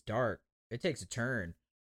 man, it gets dark. It takes a turn.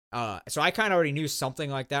 So I kind of already knew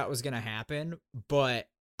something like that was going to happen, but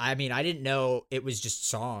I mean, I didn't know it was just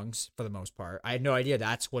songs for the most part. I had no idea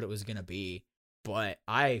that's what it was going to be, but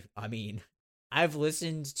I mean, I've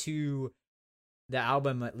listened to the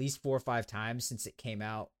album at least 4 or 5 times since it came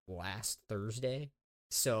out last Thursday.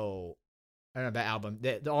 So, I don't know about album.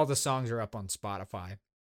 All the songs are up on Spotify,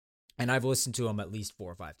 and I've listened to them at least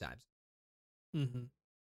 4 or 5 times. Mm-hmm.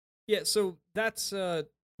 Yeah, so that's kind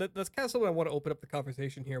of something I want to open up the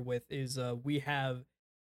conversation here with. Is we have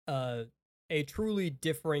a truly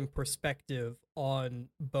differing perspective on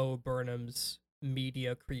Bo Burnham's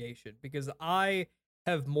media creation, because I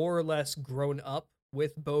have more or less grown up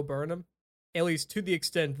with Bo Burnham, at least to the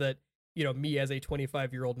extent that, you know, me as a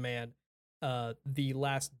 25-year-old man, the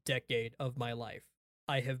last decade of my life,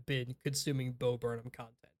 I have been consuming Bo Burnham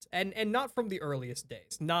content. And not from the earliest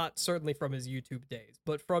days, not certainly from his YouTube days,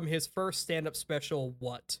 but from his first stand-up special,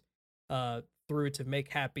 What, through to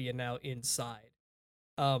Make Happy and now Inside.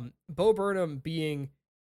 Bo Burnham being,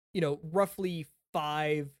 you know, roughly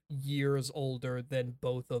 5 years older than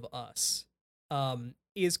both of us,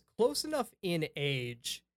 is close enough in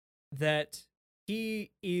age that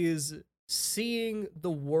he is seeing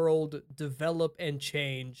the world develop and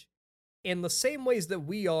change in the same ways that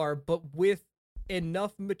we are, but with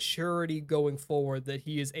enough maturity going forward that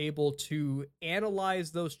he is able to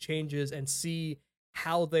analyze those changes and see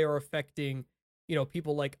how they are affecting, you know,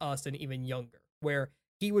 people like us and even younger, where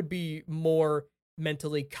he would be more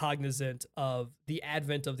mentally cognizant of the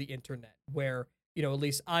advent of the internet, where, you know, at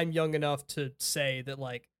least I'm young enough to say that,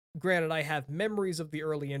 like, granted, I have memories of the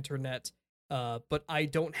early internet, but I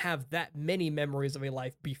don't have that many memories of a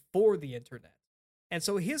life before the internet. And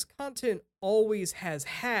so his content always has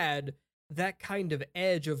had that kind of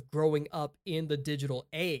edge of growing up in the digital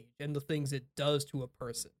age and the things it does to a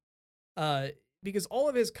person. Because all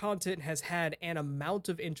of his content has had an amount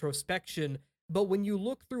of introspection, but when you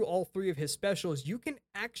look through all 3 of his specials, you can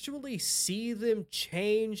actually see them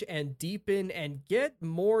change and deepen and get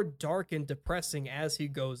more dark and depressing as he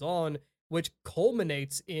goes on, which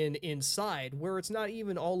culminates in Inside, where it's not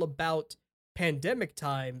even all about pandemic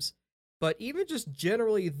times, but even just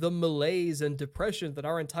generally the malaise and depression that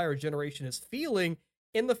our entire generation is feeling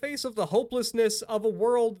in the face of the hopelessness of a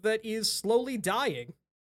world that is slowly dying.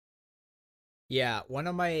 Yeah, one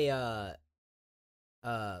of my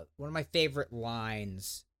favorite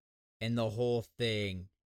lines in the whole thing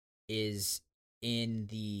is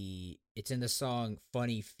it's in the song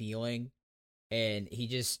Funny Feeling, and he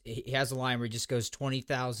has a line where he just goes,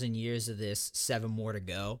 20,000 years of this, 7 more to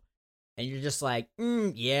go. And you're just like,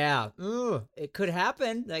 yeah, it could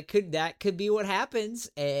happen. That could be what happens,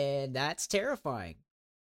 and that's terrifying.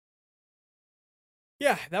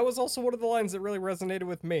 Yeah, that was also one of the lines that really resonated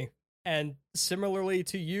with me. And similarly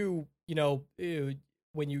to you, you know,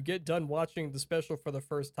 when you get done watching the special for the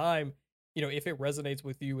first time, you know, if it resonates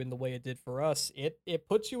with you in the way it did for us, it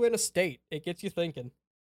puts you in a state. It gets you thinking.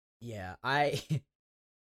 Yeah, I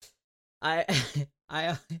I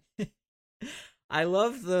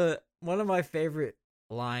love one of my favorite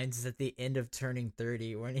lines is at the end of Turning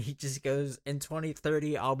 30, when he just goes, in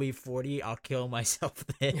 2030 I'll be 40, I'll kill myself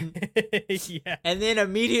then. Yeah. And then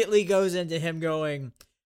immediately goes into him going,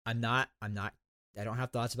 I don't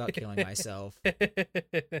have thoughts about killing myself.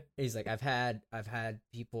 He's like, I've had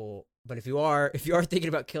people, but if you are thinking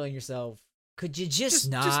about killing yourself, could you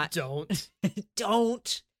just not? Just don't.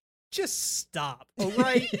 Don't. Just stop. All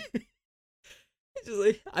right.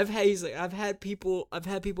 I've had people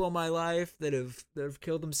in my life that have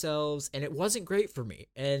killed themselves, and it wasn't great for me.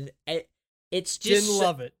 And it's just didn't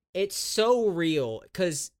love it. It's so real,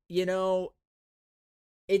 because, you know,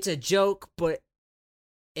 it's a joke,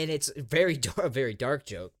 and it's a very dark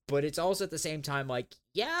joke, but it's also at the same time like,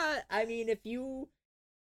 yeah, I mean, if you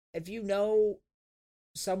know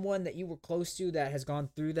someone that you were close to that has gone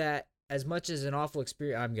through that, as much as an awful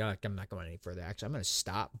experience, I'm not going any further. Actually, I'm going to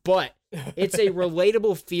stop. But it's a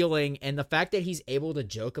relatable feeling, and the fact that he's able to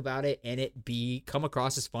joke about it and it come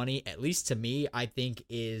across as funny, at least to me, I think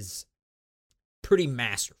is pretty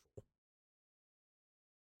masterful.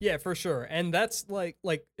 Yeah, for sure. And that's like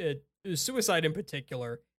suicide in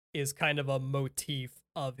particular is kind of a motif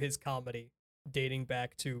of his comedy, dating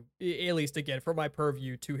back to, at least again, from my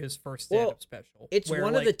purview, to his first stand-up special. It's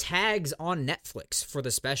one of the tags on Netflix for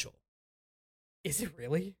the special. Is it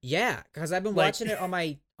really? Yeah, because I've been watching it on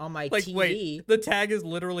my TV. Wait, the tag is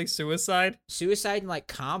literally suicide? Suicide and, like,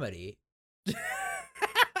 comedy.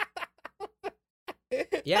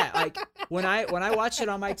 Yeah, like, when I watch it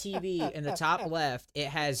on my TV, in the top left, it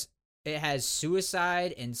has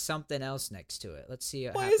suicide and something else next to it. Let's see.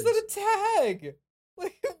 Why is that a tag?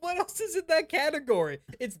 Like, what else is in that category?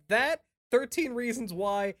 It's that, 13 Reasons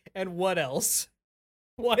Why, and what else?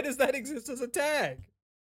 Why does that exist as a tag?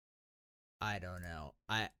 I don't know.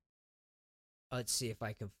 Let's see if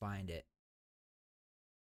I can find it.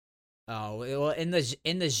 Oh, well, in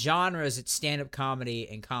the genres, it's stand up comedy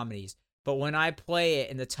and comedies. But when I play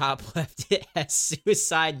it in the top left, it has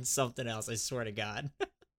suicide and something else. I swear to God.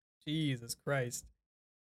 Jesus Christ.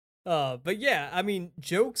 But yeah, I mean,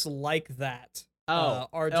 jokes like that Oh,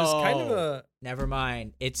 are just kind of a never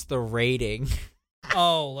mind. It's the rating.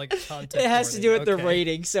 like content. It has to warning. do with the Okay.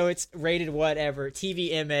 rating, so it's rated whatever.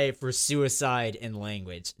 TVMA for suicide in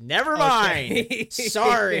language. Never mind. Okay.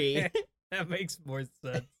 Sorry. That makes more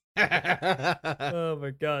sense. Oh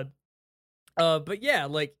my god. But yeah,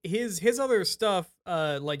 like his other stuff,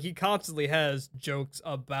 like he constantly has jokes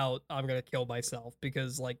about I'm gonna kill myself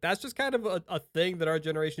because like that's just kind of a thing that our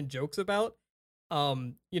generation jokes about.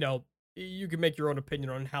 You know, you can make your own opinion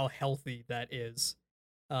on how healthy that is.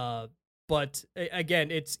 But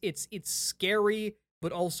again, it's scary,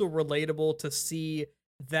 but also relatable to see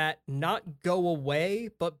that not go away,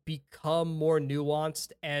 but become more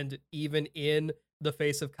nuanced, and even in the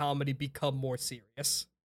face of comedy, become more serious.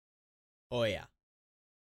 Oh yeah.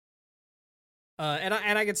 And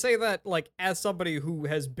I can say that like as somebody who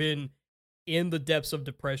has been in the depths of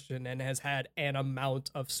depression and has had an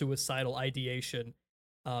amount of suicidal ideation.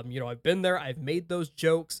 You know, I've been there. I've made those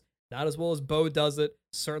jokes. Not as well as Bo does it.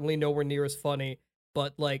 Certainly nowhere near as funny.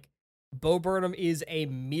 But like, Bo Burnham is a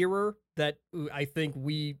mirror that I think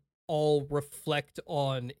we all reflect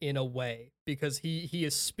on in a way because he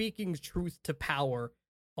is speaking truth to power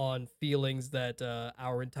on feelings that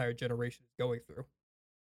our entire generation is going through.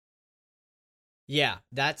 Yeah,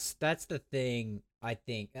 that's the thing. I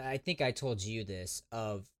think I told you this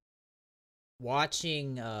of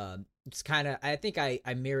watching. It's kind of. I think I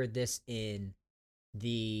mirrored this in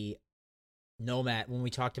the Nomad when we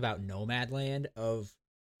talked about Nomadland of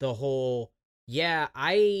the whole. Yeah,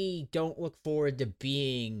 I don't look forward to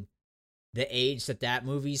being the age that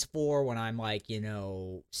movie's for when I'm like,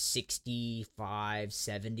 65,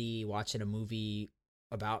 70, watching a movie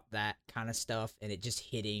about that kind of stuff and it just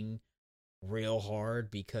hitting real hard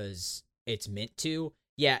because it's meant to.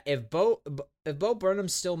 Yeah, if Bo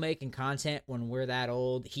Burnham's still making content when we're that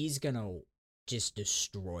old, he's gonna just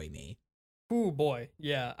destroy me. Ooh boy,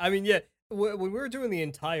 yeah. I mean, yeah. When we were doing the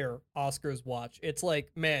entire Oscars watch, it's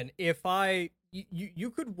like, man, if you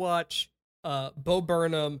could watch Bo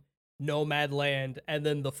Burnham, Nomadland, and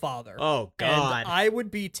then The Father. Oh God, and I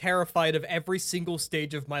would be terrified of every single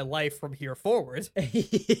stage of my life from here forward.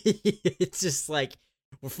 it's just like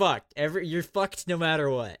we're fucked. You're fucked no matter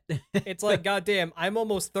what. It's like, goddamn, I'm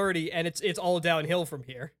almost 30, and it's all downhill from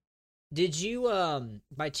here. Did you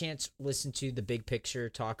by chance listen to the Big Picture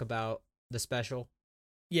talk about the special?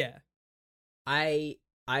 Yeah. I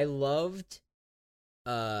loved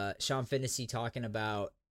Sean Finnessy talking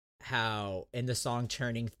about how in the song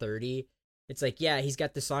Turning 30, it's like, yeah, he's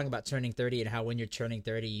got the song about turning 30 and how when you're turning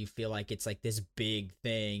 30 you feel like it's like this big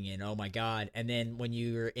thing and oh my god, and then when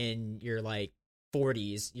you're in your like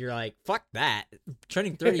 40s you're like, fuck that,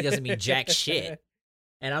 turning 30 doesn't mean jack shit.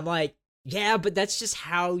 And I'm like, yeah, but that's just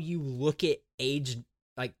how you look at age,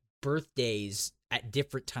 like birthdays at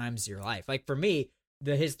different times of your life. Like for me,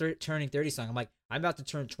 his turning 30 song, I'm like, I'm about to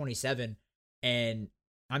turn 27 and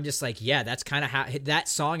I'm just like, yeah, that's kind of how that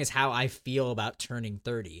song is how I feel about turning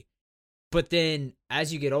 30. But then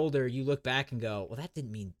as you get older, you look back and go, well, that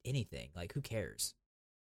didn't mean anything. Like, who cares?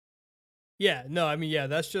 Yeah, no, I mean, yeah,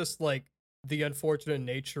 that's just like the unfortunate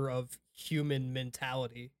nature of human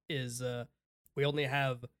mentality is we only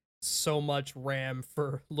have so much RAM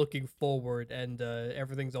for looking forward, and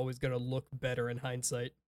everything's always going to look better in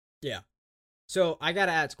hindsight. Yeah. So I got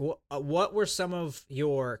to ask, what were some of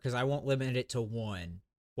your, because I won't limit it to one,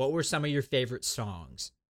 what were some of your favorite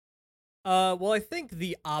songs? Well, I think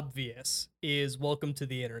the obvious is Welcome to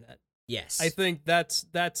the Internet. Yes. I think that's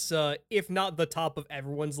if not the top of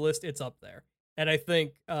everyone's list, it's up there. And I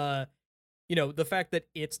think the fact that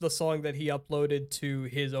it's the song that he uploaded to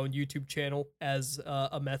his own YouTube channel as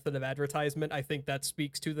a method of advertisement, I think that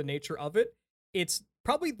speaks to the nature of it. It's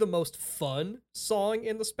probably the most fun song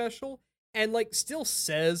in the special and like still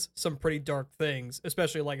says some pretty dark things,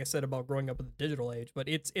 especially like I said about growing up in the digital age, but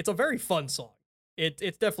it's a very fun song.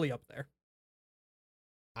 It's definitely up there.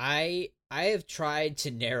 I have tried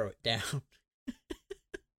to narrow it down.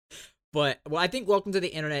 But I think Welcome to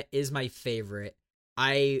the Internet is my favorite.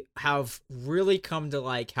 I have really come to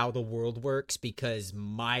like how the world works because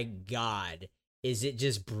my god, is it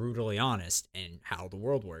just brutally honest in how the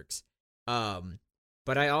world works.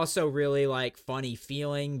 But I also really like Funny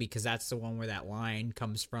Feeling because that's the one where that line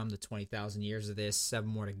comes from, the 20,000 years of this, 7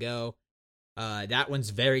 more to go. That one's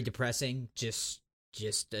very depressing, just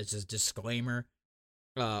as a disclaimer.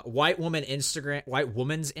 White Woman's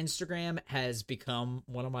Instagram has become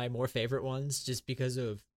one of my more favorite ones just because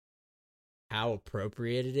of how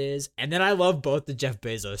appropriate it is. And then I love both the Jeff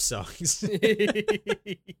Bezos songs.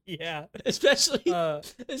 Yeah. Especially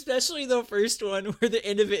the first one where the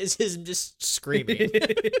end of it is him just screaming.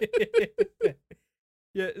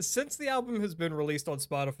 Yeah, since the album has been released on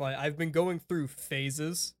Spotify, I've been going through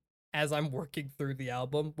phases as I'm working through the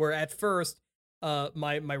album, where at first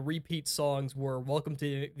my repeat songs were Welcome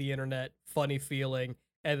to the Internet, Funny Feeling,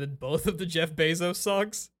 and then both of the Jeff Bezos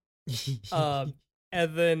songs.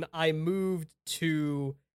 And then I moved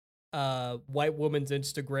to White Woman's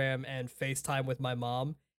Instagram and FaceTime with my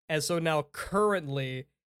mom. And so now currently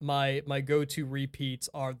my go-to repeats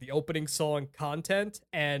are the opening song Content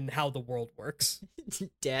and How the World Works.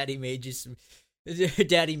 Daddy made some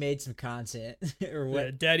content. Or what?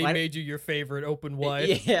 Yeah, Daddy made you your favorite open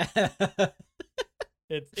wide. Yeah.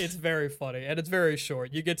 It's very funny and it's very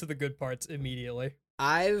short. You get to the good parts immediately.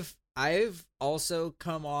 I've also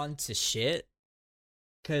come on to shit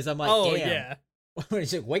because I'm like, oh damn. Yeah. What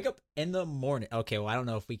is it? Wake up in the morning. Okay, well I don't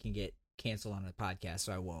know if we can get canceled on a podcast,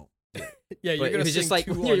 so I won't. Yeah, you're gonna it's just like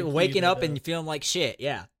you're waking up and feeling like shit.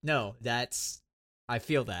 Yeah, no, I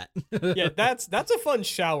feel that. Yeah, that's a fun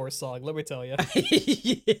shower song. Let me tell you.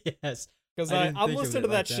 Yes, because I'm listening to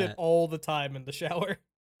that shit all the time in the shower.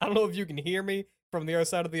 I don't know if you can hear me from the other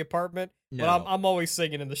side of the apartment, but I'm always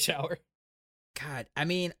singing in the shower. God, I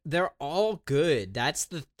mean, they're all good. That's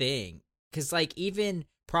the thing, because like even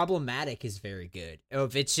Problematic is very good.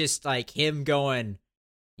 If it's just like him going,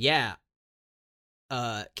 yeah.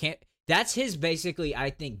 That's his basically,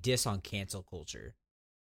 I think, diss on cancel culture.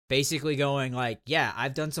 Basically going like, yeah,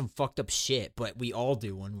 I've done some fucked up shit, but we all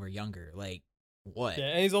do when we're younger. Like, what? Yeah,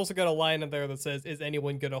 and he's also got a line in there that says, "Is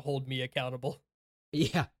anyone gonna hold me accountable?"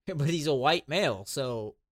 Yeah, but he's a white male,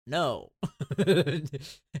 so no.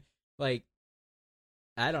 Like,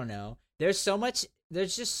 I don't know. There's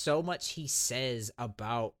just so much he says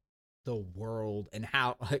about the world and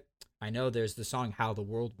how, like, I know there's the song How the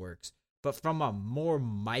World Works, but from a more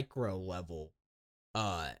micro level,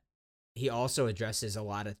 he also addresses a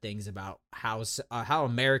lot of things about how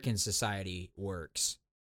American society works.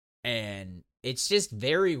 And it's just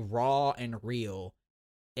very raw and real.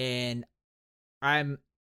 And I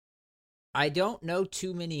don't know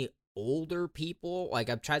too many older people. Like,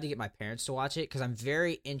 I've tried to get my parents to watch it because I'm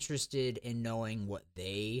very interested in knowing what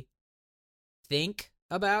they think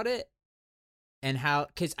about it and how,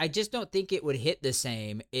 because I just don't think it would hit the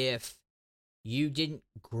same if you didn't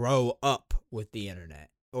grow up with the internet,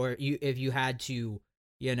 or if you had to,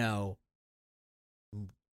 because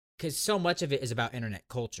so much of it is about internet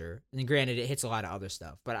culture. And granted, it hits a lot of other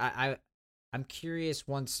stuff, but I'm curious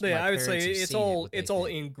once. Yeah, I would say it's all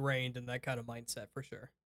ingrained in that kind of mindset for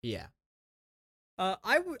sure. Yeah.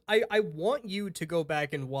 I want you to go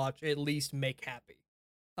back and watch at least Make Happy,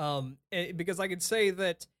 because I could say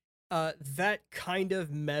that that kind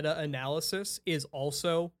of meta analysis is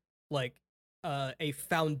also like a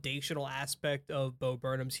foundational aspect of Bo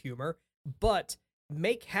Burnham's humor, but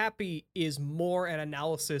Make Happy is more an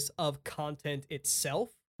analysis of content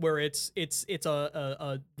itself, where it's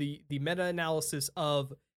the meta analysis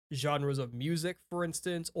of genres of music, for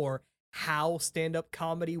instance, or how stand-up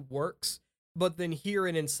comedy works. But then here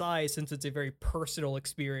in Inside, since it's a very personal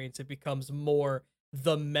experience, it becomes more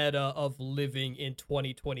the meta of living in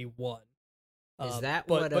 2021. Is that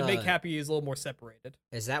but Make Happy is a little more separated.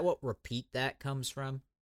 Is that what Repeat That comes from?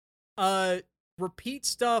 Repeat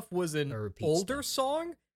Stuff was an older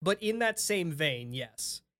song, but in that same vein,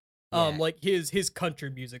 yes. Yeah. Like his country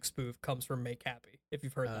music spoof comes from Make Happy, if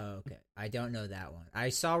you've heard that. Oh, okay. I don't know that one. I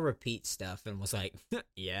saw Repeat Stuff and was like,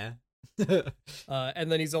 yeah.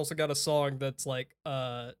 And then he's also got a song that's like,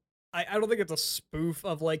 I don't think it's a spoof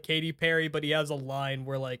of like Katy Perry, but he has a line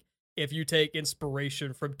where like, if you take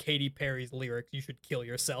inspiration from Katy Perry's lyrics, you should kill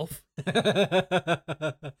yourself.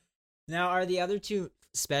 Now, are the other two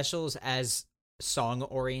specials as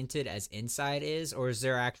song-oriented as Inside is, or is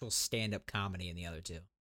there actual stand-up comedy in the other two?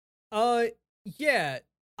 Yeah,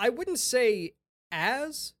 I wouldn't say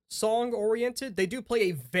as song-oriented. They do play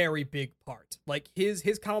a very big part. Like,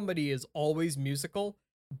 his comedy is always musical,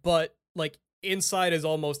 but, like, Inside is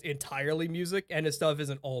almost entirely music, and his stuff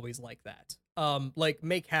isn't always like that. Like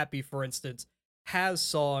Make Happy, for instance, has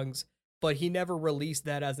songs, but he never released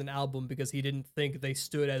that as an album because he didn't think they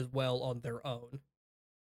stood as well on their own.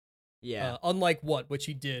 Yeah. Unlike What, which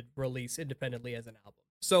he did release independently as an album.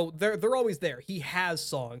 So they're always there. He has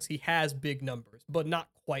songs, he has big numbers, but not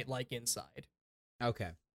quite like Inside.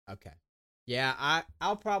 Okay. Yeah,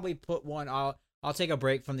 I'll probably put one. I'll take a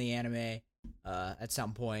break from the anime at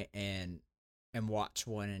some point and watch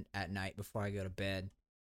one at night before I go to bed.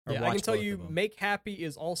 Or Yeah, I watch can tell both you, of them. Make Happy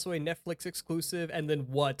is also a Netflix exclusive, and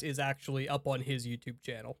then What is actually up on his YouTube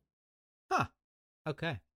channel. Huh.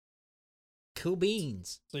 Okay. Cool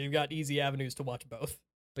beans. So you've got easy avenues to watch both.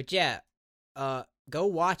 But yeah, go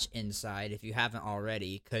watch Inside if you haven't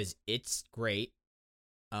already, because it's great.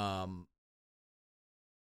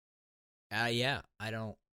 Yeah, I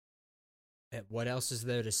don't. What else is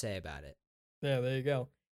there to say about it? Yeah, there you go.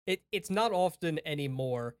 It's not often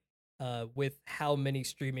anymore, with how many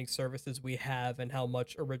streaming services we have and how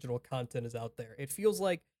much original content is out there. It feels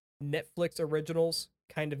like Netflix originals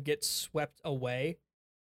kind of get swept away,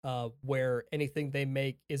 where anything they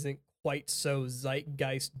make isn't quite so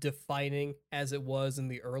zeitgeist defining as it was in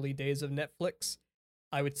the early days of Netflix.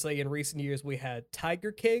 I would say in recent years we had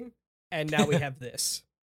Tiger King, and now we have this.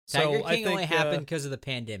 Tiger So King I only think, happened because of the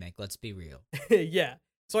pandemic. Let's be real. yeah.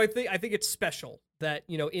 So I think it's special that,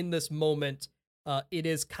 in this moment, it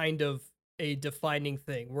is kind of a defining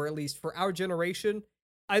thing. Where at least for our generation,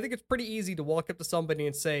 I think it's pretty easy to walk up to somebody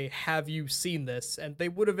and say, "Have you seen this?" And they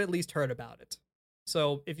would have at least heard about it.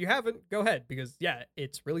 So if you haven't, go ahead, because yeah,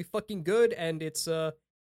 it's really fucking good, and it's a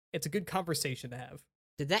good conversation to have.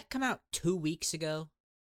 Did that come out 2 weeks ago?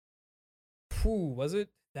 Phew, was it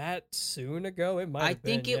that soon ago? It might. I have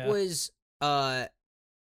think been, it yeah. was the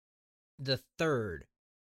 3rd.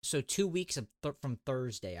 So 2 weeks from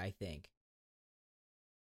Thursday, I think.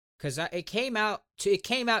 Cuz it came out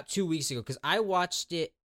 2 weeks ago, cuz I watched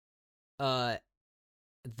it the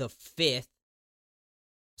 5th.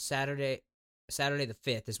 Saturday the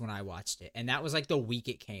 5th is when I watched it, and that was like the week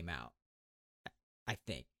it came out, I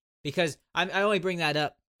think. Because I only bring that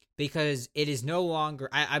up because it is no longer.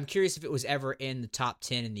 I'm curious if it was ever in the top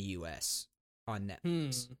 10 in the U.S. on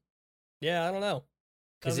Netflix. Yeah, I don't know.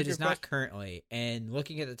 Because it is not currently. And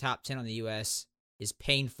looking at the top 10 on the U.S. is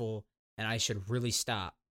painful, and I should really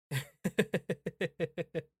stop.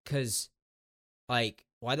 Because, like,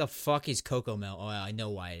 why the fuck is Cocomelon? Oh, I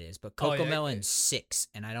know why it is, but Cocomelon's 6,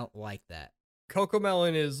 and I don't like that.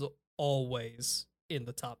 Cocomelon is always in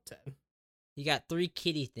the top 10. You got 3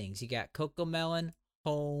 kitty things. You got Cocomelon,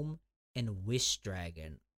 Home, and Wish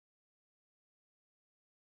Dragon.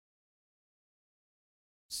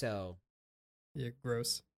 So, yeah,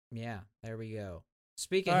 gross. Yeah, there we go.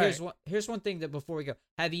 Speaking, All here's one thing that before we go,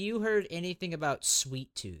 have you heard anything about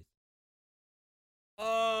Sweet Tooth?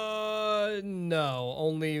 No,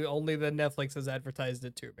 only that Netflix has advertised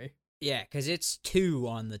it to me. Yeah, because it's 2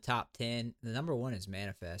 on the top 10. The number 1 is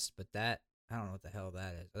Manifest, but that, I don't know what the hell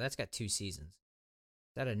that is. But that's got 2 seasons.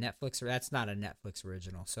 Is that a Netflix, or that's not a Netflix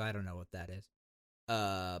original, so I don't know what that is.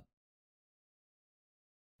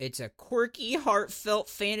 It's a quirky, heartfelt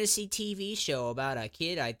fantasy TV show about a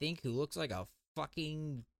kid, I think, who looks like a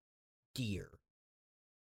fucking deer.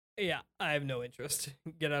 Yeah, I have no interest.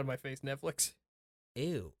 Get out of my face, Netflix.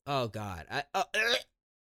 Ew. Oh, God.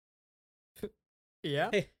 Yeah?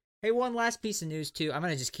 Hey, one last piece of news, too. I'm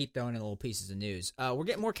going to just keep throwing in little pieces of news. We're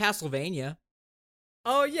getting more Castlevania.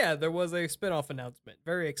 Oh, yeah, there was a spinoff announcement.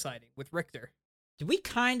 Very exciting, with Richter. We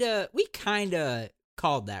kind of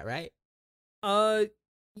called that, right?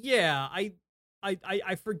 Yeah,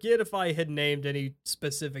 I forget if I had named any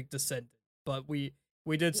specific descendant, but we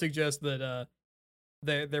did suggest that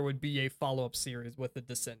there would be a follow-up series with the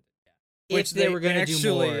descendant. Yeah. If they were going to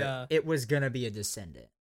do more, it was going to be a descendant.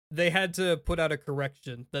 They had to put out a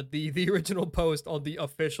correction that the original post on the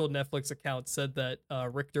official Netflix account said that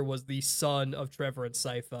Richter was the son of Trevor and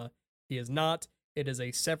Sypha. He is not. It is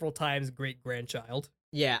a several times great-grandchild.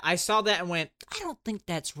 Yeah, I saw that and went, I don't think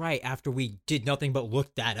that's right, after we did nothing but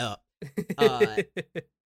look that up.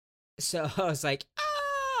 So I was like,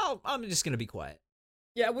 oh, I'm just going to be quiet.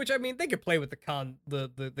 Yeah, which, I mean, they could play with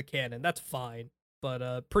the canon. That's fine.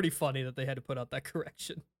 But pretty funny that they had to put out that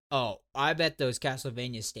correction. Oh, I bet those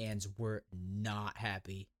Castlevania stans were not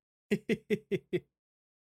happy.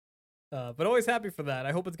 But always happy for that.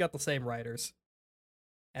 I hope it's got the same writers.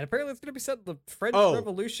 And apparently it's going to be set in the French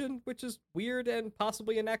Revolution, which is weird and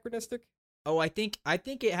possibly anachronistic. Oh, I think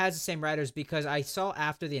it has the same writers, because I saw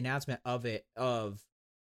after the announcement of it, of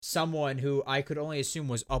someone who I could only assume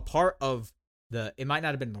was a part of it might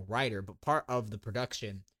not have been the writer, but part of the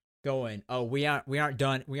production, going, oh, we aren't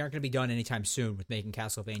going to be done anytime soon with making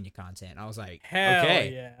Castlevania content. I was like, hell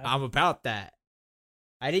okay, yeah. I'm about that.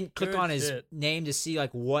 I didn't click on his shit. name to see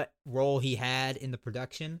like what role he had in the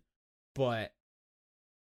production, but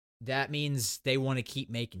that means they want to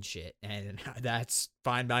keep making shit, and that's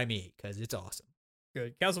fine by me, because it's awesome.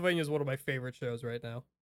 Good. Castlevania is one of my favorite shows right now.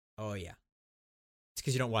 Oh, yeah. It's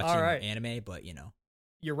because you don't watch anime, but, you know.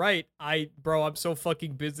 You're right. Bro, I'm so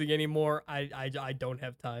fucking busy anymore. I don't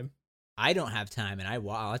have time. I don't have time, and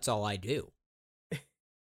that's all I do.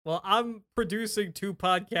 Well, I'm producing 2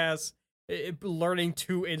 podcasts, learning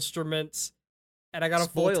 2 instruments, and I got a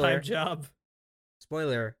Spoiler. full-time job.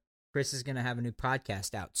 Spoiler, Chris is going to have a new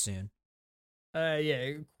podcast out soon.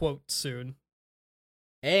 Yeah, quote soon.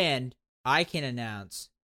 And I can announce,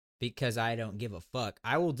 because I don't give a fuck,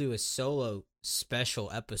 I will do a solo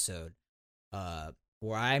special episode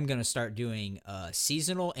where I'm going to start doing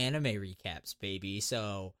seasonal anime recaps, baby.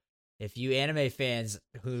 So if you anime fans,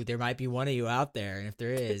 who there might be one of you out there, and if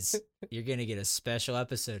there is, you're going to get a special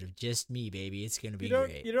episode of just me, baby. It's going to be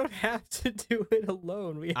great. You don't have to do it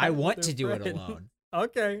alone. I want to do it alone.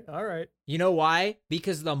 Okay, all right. You know why?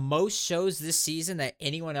 Because the most shows this season that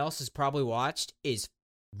anyone else has probably watched is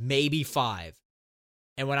maybe 5.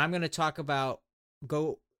 And when I'm going to talk about,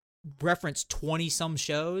 go reference 20-some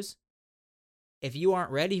shows, if you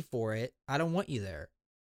aren't ready for it, I don't want you there.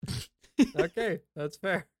 Okay, that's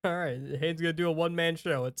fair. All right, Hayden's going to do a one-man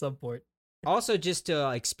show at some point. Also, just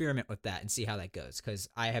to experiment with that and see how that goes, because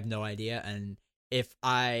I have no idea. And if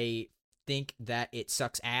I think that it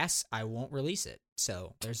sucks ass, I won't release it.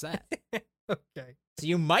 So there's that. Okay. So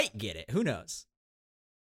you might get it. Who knows?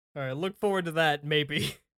 All right, look forward to that,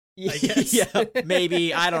 maybe. I guess. Yeah,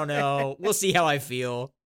 maybe. I don't know. We'll see how I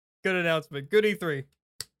feel. Good announcement. Good E3.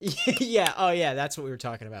 Yeah. Oh, yeah. That's what we were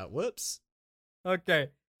talking about. Whoops. Okay.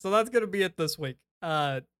 So that's going to be it this week.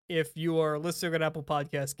 If you are listening on Apple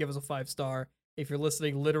Podcasts, give us a 5-star. If you're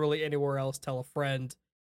listening literally anywhere else, tell a friend.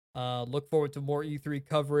 Look forward to more E3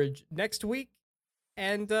 coverage next week.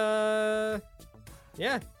 And, yeah,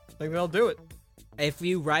 I think that'll do it. If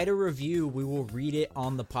you write a review, we will read it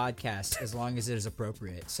on the podcast as long as it is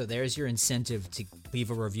appropriate. So there's your incentive to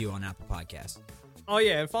leave a review on Apple Podcasts. Oh,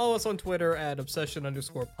 yeah, and follow us on Twitter at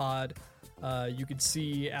obsession_pod. You can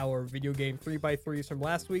see our video game 3x3s from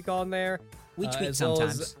last week on there. We tweet as well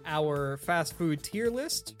sometimes. as our fast food tier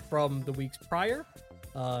list from the weeks prior.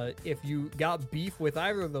 If you got beef with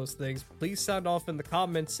either of those things, please sound off in the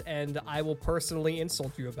comments, and I will personally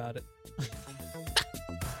insult you about it.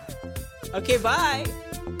 Okay, bye.